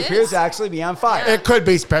 Yeah, he he appears is. to actually be on fire. It could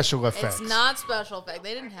be special effects. It's not special effect.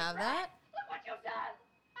 They didn't have that. Look what you've done!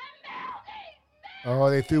 I'm melting! Oh,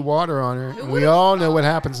 they threw water on her. Who And we would've- all know what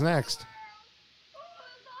happens next.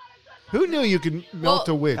 Who knew you could melt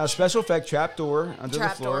a witch? Now, special effect trapdoor under the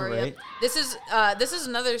floor, Trapdoor, right? yep. This is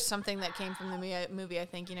another something that came from the movie. I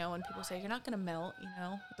think when people say you're not gonna melt,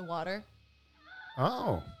 with the water.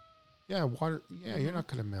 Oh. Yeah, water. Yeah, you're not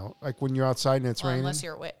going to melt. Like when you're outside and it's Well, raining. unless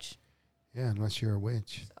you're a witch. Yeah, unless you're a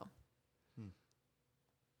witch. So.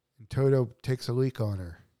 And Toto takes a leak on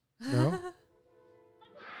her. No?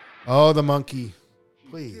 Oh, the monkey.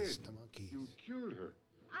 Please, the monkey. You killed her.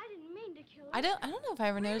 I didn't mean to kill him. I don't know if I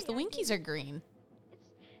ever noticed the Winkies are green.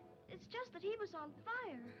 It's just that he was on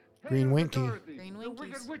fire. Green Winky. Green The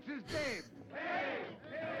wicked Winkies. witch's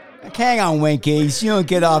babe. Hang on, Winkies. You don't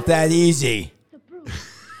get off that easy. The broom.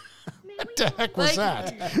 May we What the heck was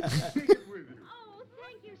that? Oh,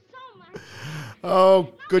 thank you so much.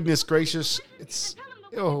 Oh, goodness gracious. It's,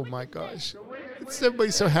 oh my gosh. It's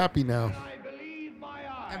everybody's so happy now.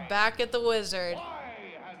 They're back at the Wizard.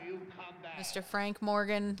 Mr. Frank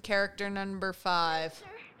Morgan, character number 5. Sir,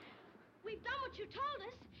 we've done what you told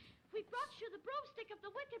us. We brought you the broomstick of the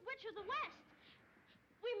Wicked Witch of the West.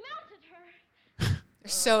 We melted her. They're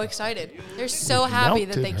so excited. They're so happy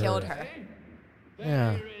that they melted killed her. her.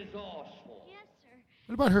 Yeah. Yes, sir.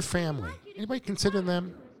 What about her family? Anybody consider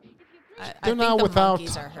them? I They're think now the without-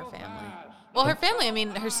 monkeys are her family. Well, her family,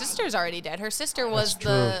 her sister's already dead. Her sister was That's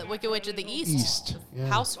the true. Wicked Witch of the East. East, yeah.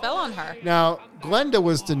 House fell on her. Now, Glenda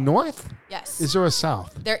was the north? Yes. Is there a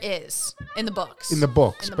south? There is. In the books. In the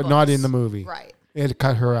books, but not in the movie. Right. They had to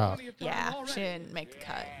cut her out. Yeah, she didn't make the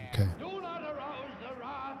cut. Okay.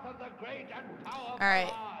 All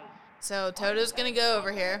right. So Toto's going to go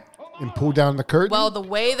over here. And pull down the curtain? Well, the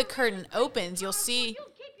way the curtain opens, you'll see.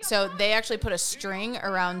 So they actually put a string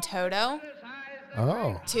around Toto.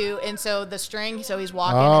 Oh. And so the string, so he's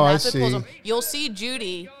walking, Oh, and that's I what pulls see. him. You'll see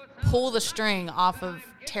Judy pull the string off of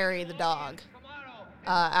Terry the dog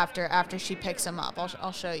after she picks him up.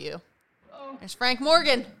 I'll show you. There's Frank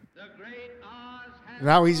Morgan.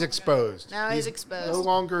 Now he's exposed. Now he's exposed. No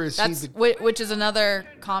longer is That's he the... which is another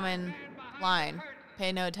common line.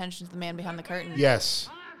 Pay no attention to the man behind the curtain. Yes.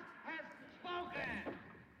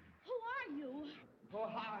 Who are you?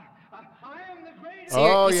 I am the great. See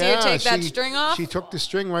her, you see her take that string off? She took the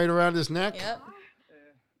string right around his neck. Yep.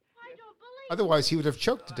 I don't believe Otherwise, he would have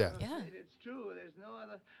choked to death. Yeah. It's true. There's no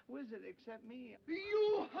other wizard except me.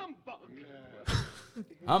 You humbug.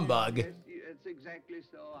 Humbug. Yes, it's exactly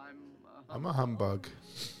so. I'm a humbug.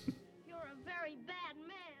 you're a very bad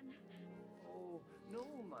man. Oh, no,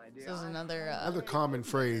 my dear. This is another. Another common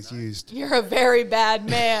phrase used. You're a very bad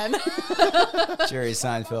man. Jerry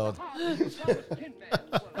Seinfeld. Tin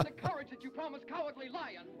Man, and the courage that you promised Cowardly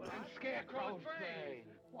Lion. And Scarecrow's brain.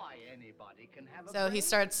 Why, anybody can have a So he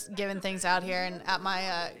starts giving things out here, and at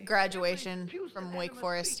my graduation from Wake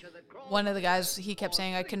Forest, one of the guys, he kept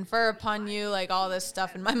saying, I confer upon you, like all this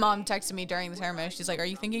stuff, and my mom texted me during the ceremony. She's like, are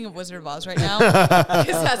you thinking of Wizard of Oz right now?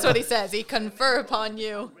 Because that's what he says. He confer upon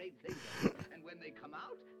you. Great thinkers, and when they come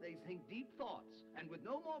out, they think deep thoughts, and with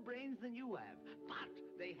no more brains than you have. But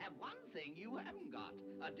they have one thing you haven't got,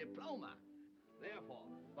 a diploma. Therefore,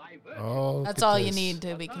 by virtue Oh, look That's at all you this. need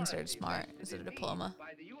to be considered smart, is a diploma.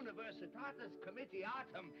 by the Universitatis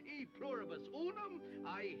Comitiatum e Pluribus Unum,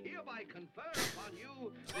 I hereby confer upon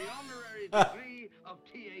you the honorary degree of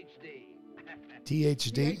THD.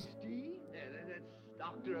 THD? That's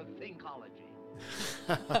Doctor of Thinkology.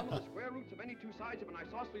 The square roots of any two sides of an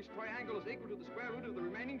isosceles triangle is equal to the square root of the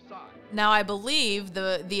remaining side. Now, I believe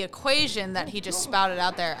the equation that he just spouted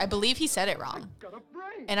out there, I believe he said it wrong. Got a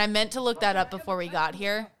brain. And I meant to look that up before we got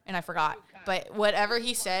here, and I forgot. But whatever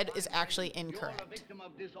he said is actually incorrect. Victim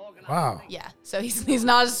of disorganized Wow. Yeah, so he's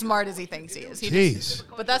not as smart as he thinks he is. He just-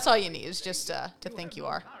 Jeez. but that's all you need is just to think you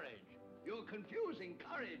are. courage. You're confusing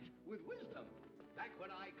courage with wisdom. Back when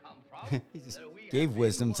I come from, He just we gave had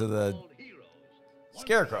wisdom to the so-called heroes. Once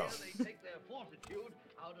Scarecrow. a year, they take their fortitude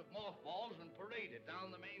out of mothballs and parade it down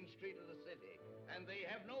the main street of the city. And they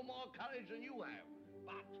have no more courage than you have.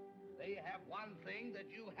 But they have one thing that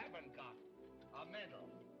you haven't got, a medal.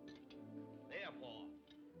 Therefore,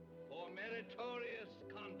 for meritorious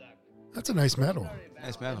conduct, That's a nice medal.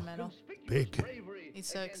 Nice medal. Medal. conspicuous Big. bravery He's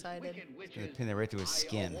so excited. Gonna pin it right to his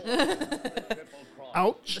skin.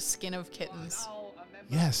 Ouch. The skin of kittens.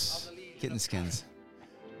 Yes. Kitten skins.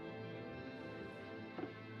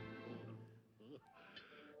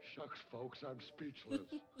 Shucks, folks, I'm speechless.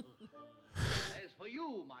 As for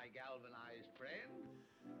you, my galvanized friend,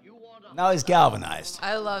 you want to... Now he's galvanized.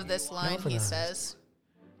 I love this line he Galvanized. says.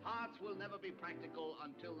 Hearts will never be practical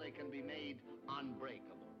until they can be made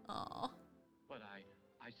unbreakable. Aw, But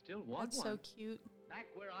I still want that's so cute. Back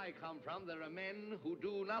where I come from, there are men who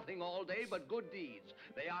do nothing all day but good deeds.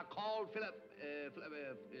 They are called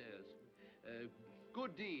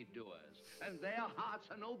good deed doers, and their hearts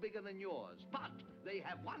are no bigger than yours. But they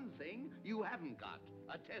have one thing you haven't got,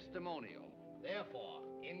 a testimonial. Therefore,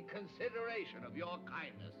 in consideration of your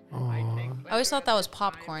kindness, I take I always thought that was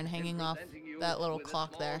pleasure popcorn in hanging off presenting you that little with a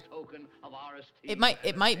clock small there. token of our esteem.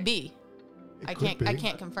 It might be. I could can't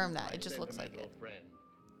be. confirm that. It just looks like it. Friend,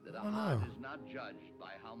 that a don't heart know. is not judged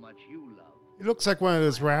by how much you love. It looks like one of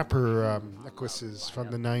those rapper necklaces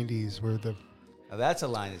from the 90s where the... Now that's a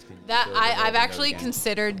line that's been. That built over I've and actually over again.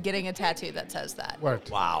 considered getting a tattoo that says that. What?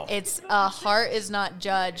 Wow. It's a heart is not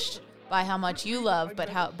judged by how much you love,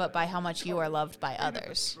 but by how much you are loved by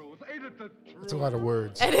others. That's a lot of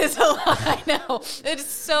words. It is a lot. I know.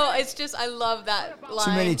 It's just I love that line.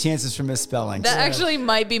 Too many chances for misspellings. That actually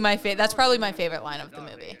might be my favorite. That's probably my favorite line of the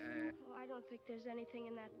movie. Oh, I don't think there's anything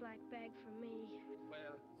in that black bag for me.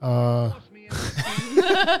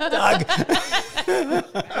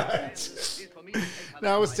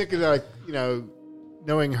 No, I was thinking like,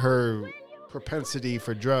 knowing her propensity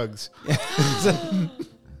for drugs. Are you a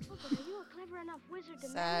clever enough wizard to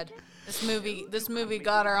Sad. manage it? This movie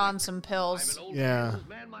got her on some pills. Yeah.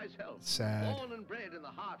 Man myself, Sad. born and bred in the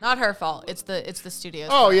heart Not her fault. It's the studio's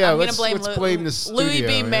Oh, fault. yeah, I'm let's gonna blame the Louis B. studio,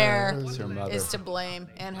 yeah. Mayer It's her mother. is to blame,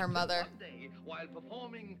 and her mother. day while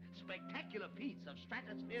performing spectacular feats of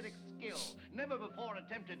stratospheric skill never before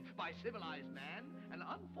attempted by civilized man, an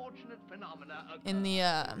unfortunate phenomena occurred. In the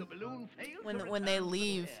The balloon failed to when they return to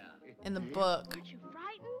leave the air. in the book, Aren't you frightened?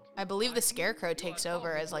 I believe the Scarecrow takes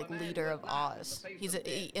over as like leader of Oz.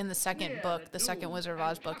 In the second book, the second Wizard of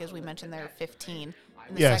Oz book, as we mentioned, there are 15.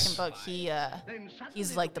 In the Yes. second book,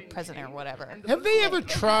 he's like the president or whatever. Have they ever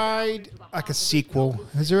tried like a sequel?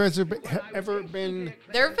 Has there ever been?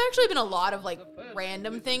 There have actually been a lot of like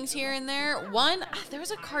random things here and there. One, there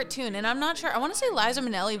was a cartoon, and I'm not sure. I want to say Liza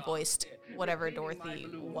Minnelli voiced whatever Dorothy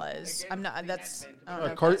was. I'm not. That's I don't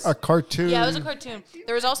know. if that's- A cartoon? Yeah, it was a cartoon.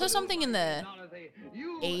 There was also something in the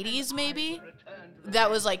 80s, maybe, that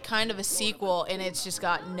was like kind of a sequel, and it's just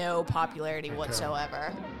got no popularity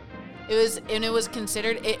whatsoever. It was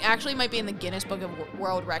considered. It actually might be in the Guinness Book of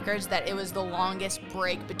World Records that it was the longest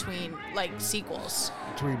break between like sequels.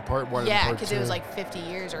 Between part one Yeah, and part two. because it was like 50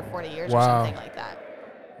 years or 40 years Wow. or something like that.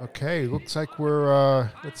 Okay, looks like we're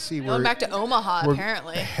let's see, Going back to Omaha, we're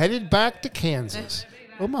apparently. headed back to Kansas.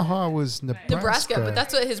 Omaha was Nebraska, but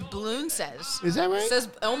that's what his balloon says. Is that right? It says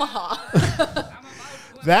Omaha.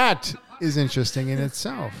 That is interesting in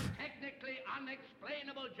itself. Technically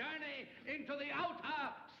unexplainable journey into the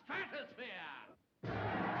outer stratosphere.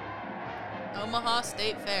 Omaha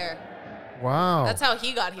State Fair. Wow. That's how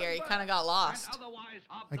he got here. He kind of got lost. Otherwise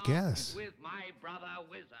I guess. with my brother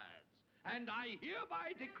wizards. And I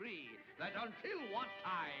hereby decree that until what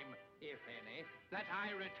time, if any, that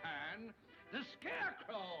I return, the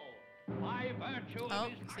Scarecrow, by virtue Oh,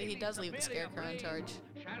 of his see, he highly does leave the superior Scarecrow in brains, charge.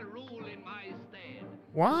 shall rule in my stead.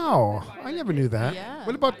 Wow. I never knew that. Yeah.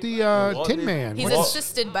 What about the Tin Man? He's What's-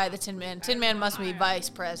 assisted by the Tin Man. Tin Man must be vice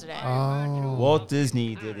president. Oh. Walt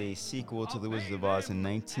Disney did a sequel to The Wizard of Oz in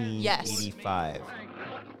 1985.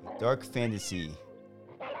 Dark fantasy.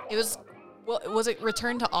 It was, well, was it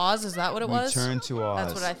Return to Oz? Is that what it was? Return to Oz.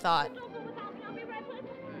 That's what I thought.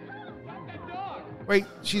 Wait,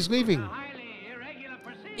 she's leaving.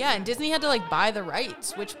 Yeah, and Disney had to like buy the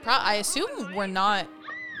rights, which I assume were not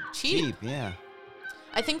cheap. Cheap, yeah.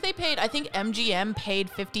 I think MGM paid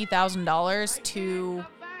 $50,000 to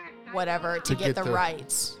whatever to get the the-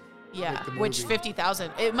 rights. Yeah, the which movie.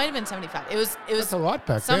 50,000. It might have been 75. It was That's a lot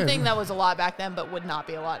back something then. that was a lot back then, but would not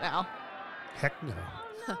be a lot now. Heck no. No,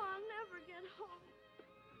 I'll never get home.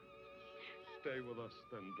 Stay with us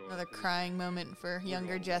then, Dorothy. Another crying moment for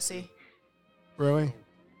younger Jessie. Really?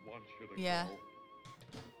 Want you to Yeah.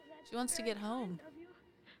 go. She wants to get home. Of you.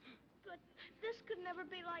 But this could never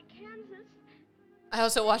be like Kansas. I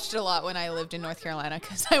also watched it a lot when I lived in North Carolina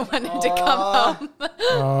because I wanted to come home.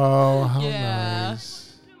 Oh, how Yeah. nice.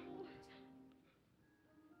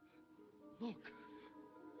 Look.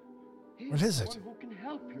 What is it? One who can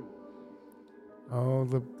help you. Oh,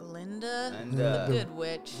 the Glinda, And, the Good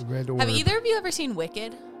Witch. red orb. Have either of you ever seen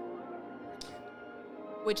Wicked?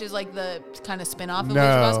 which is like the kind of spin-off of No.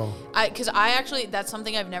 Wizard of Oz. Because I actually, that's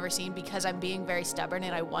something I've never seen because I'm being very stubborn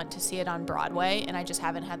and I want to see it on Broadway and I just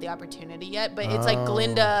haven't had the opportunity yet. But it's like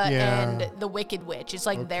Glinda yeah. and the Wicked Witch. It's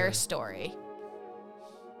like their story.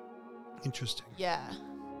 Interesting. Yeah.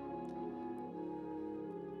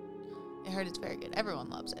 I heard it's very good. Everyone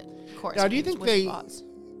loves it. Of course. Now, do you because think Wizard of Oz.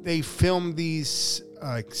 they filmed these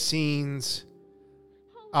scenes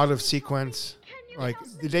out of sequence? Like,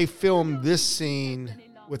 did they film this scene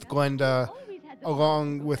with Glenda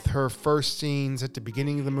along with her first scenes at the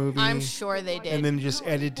beginning of the movie? I'm sure they did. And then just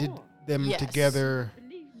edited them together?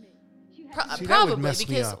 See, that Probably would mess me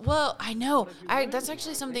because, up. well, I know. That's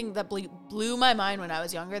actually something that blew my mind when I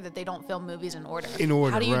was younger, that they don't film movies in order. In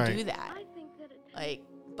order, How do you right. do that? Like,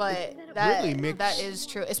 but that really that is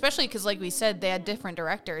true, especially because, like we said, they had different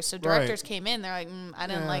directors. So directors came in, they're like, I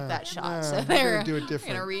didn't like that shot, so we're they're gonna do it gonna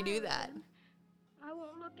different. redo that. I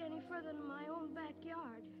won't look any further than my own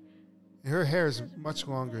backyard. Her hair is much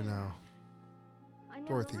longer now. I never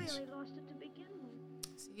Dorothy's. really lost it to begin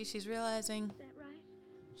with. See, she's realizing Is that right?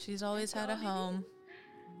 she's always had a home.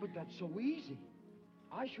 But that's so easy.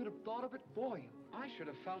 I should have thought of it for you. I should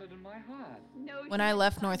have felt it in my heart. When I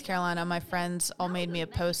left North Carolina, my friends all made me a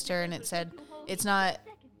poster, and it said, "It's not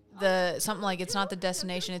the something like it's not the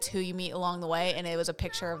destination, it's who you meet along the way." And it was a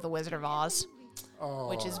picture of the Wizard of Oz,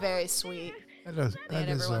 which is very sweet. That is, They had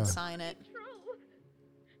that is everyone sign it. True.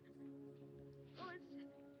 Oh,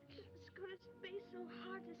 it's going to be so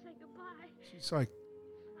hard to say goodbye. she's like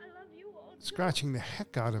I love you all. scratching the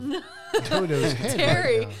heck out of Toto's head.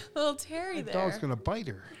 Terry, right now. little Terry The dog's there. gonna bite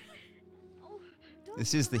her.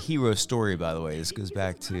 This is the hero story, by the way. This goes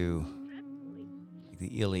back to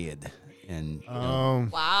the Iliad. And you know,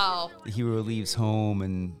 Wow. the hero leaves home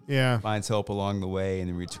and Yeah. finds help along the way and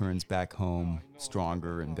then returns back home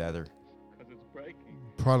stronger and better.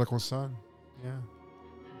 Prodigal son. Yeah.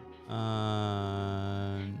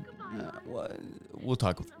 We'll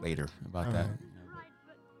talk later about All that.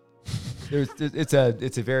 right.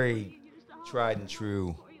 It's a very tried and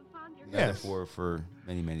true Yes. metaphor for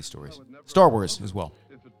many, many stories. Star Wars as well.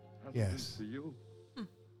 Yes.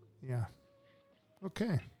 Yeah.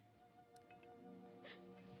 Okay.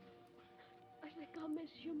 I think I'll miss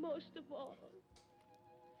you most of all.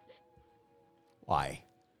 Why?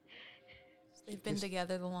 They've been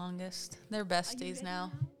together the longest. They're besties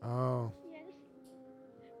now. Oh. Yes.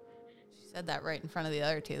 She said that right in front of the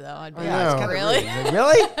other two, though. I'd be I like, know. really?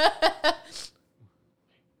 Really?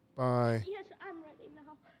 Bye. Yes, I'm ready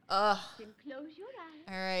now. Ugh. Then close your eyes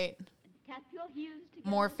All right. and tap your heels together.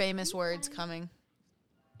 More famous words coming.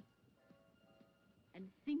 And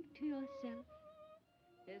think to yourself,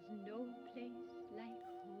 there's no place like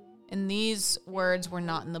home, And these words were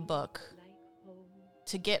not in the book. like home.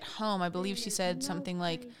 To get home, I believe she said something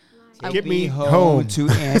like, Get me home. to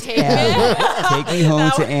Aunt Take M. Take me home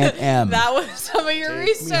to Aunt M. That was some of your Me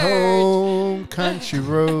research. home, country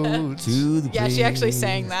roads. To the Yeah, she actually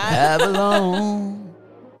sang that. Avalon.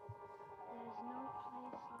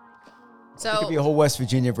 There could be a So whole West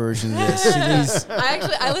Virginia version of this. She needs-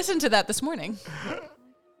 I listened to that this morning.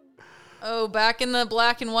 Oh, back in the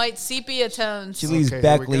black and white sepia tones. she leaves Okay,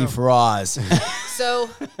 here we Beckley go. for Oz. So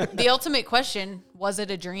the ultimate question, was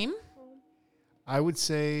it a dream? I would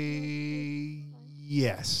say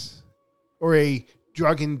yes. Or a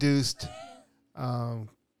drug-induced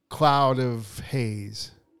cloud of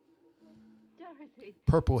haze. Dorothy,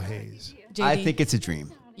 Purple haze. JD, I think it's a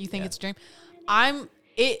dream. you think it's a dream. I'm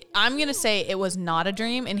gonna say it was not a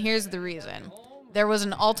dream, and here's the reason. There was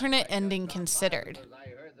an alternate ending considered.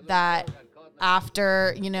 That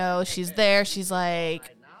after, she's there, she's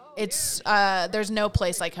like, it's there's no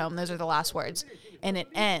place like home. Those are the last words. And it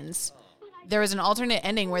ends. There was an alternate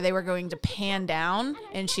ending where they were going to pan down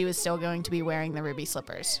and she was still going to be wearing the ruby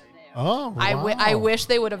slippers. Oh, wow. I wish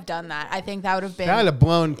they would have done that. I think that would have been. That would have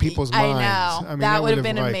blown people's I minds. know. mean, that would have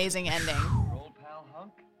been an like, amazing ending. Old pal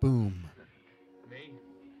Hunk? Boom. Me?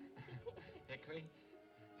 Hickory?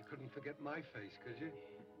 You couldn't forget my face, could you?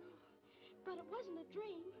 but it wasn't a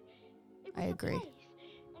dream. It I was a agree. place.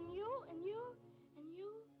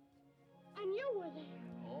 And you were there.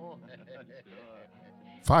 Oh,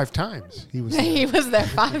 5 times he was there. He was there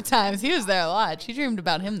 5 times. He was there a lot. She dreamed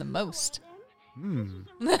about him the most.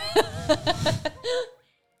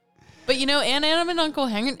 But Aunt Adam and Uncle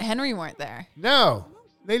Henry weren't there. No,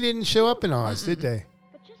 they didn't show up in Oz, did they?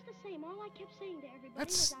 But just the same, all I kept saying to everybody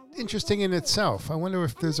That's was I want interesting in itself. I wonder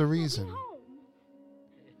if there's a reason. home.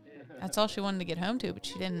 That's all she wanted to get home to, but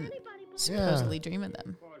she didn't Anybody but supposedly dream of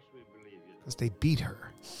them. Because they beat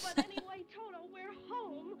her. But anyway, Toto, we're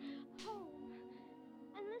home. Home.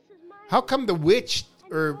 And this is my How come the witch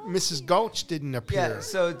or Mrs. Gulch didn't appear. Yeah.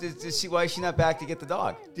 So did she? Why is she not back to get the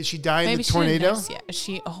dog? Did she die in Maybe the she didn't tornado? notice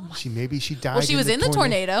yet. Oh my. Maybe she died. Well, she was in the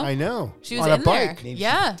tornado. I know. She was on in a there. bike. Maybe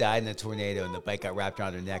Yeah. she died in the tornado and the bike got wrapped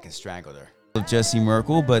around her neck and strangled her. Jesse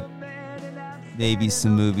Merkel, but maybe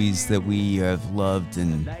some movies that we have loved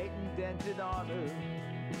and.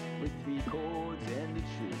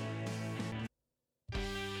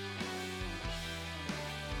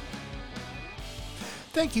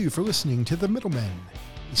 Thank you for listening to The Middlemen,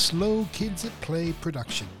 a Slow Kids at Play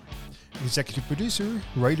production. Executive producer,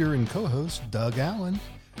 writer, and co-host Doug Allen.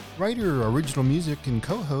 Writer, original music, and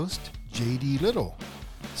co-host J.D. Little.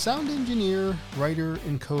 Sound engineer, writer,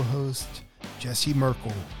 and co-host Jesse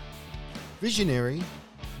Merkel. Visionary,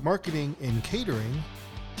 marketing, and catering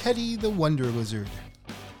Teddy the Wonder Lizard.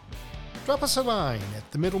 Drop us a line at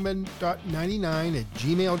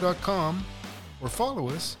themiddlemen.99@gmail.com or follow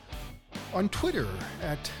us on Twitter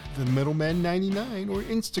at themiddlemen99 or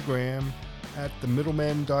Instagram at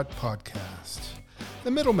themiddlemen.podcast.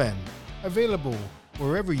 The Middlemen, available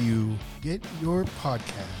wherever you get your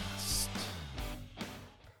podcast.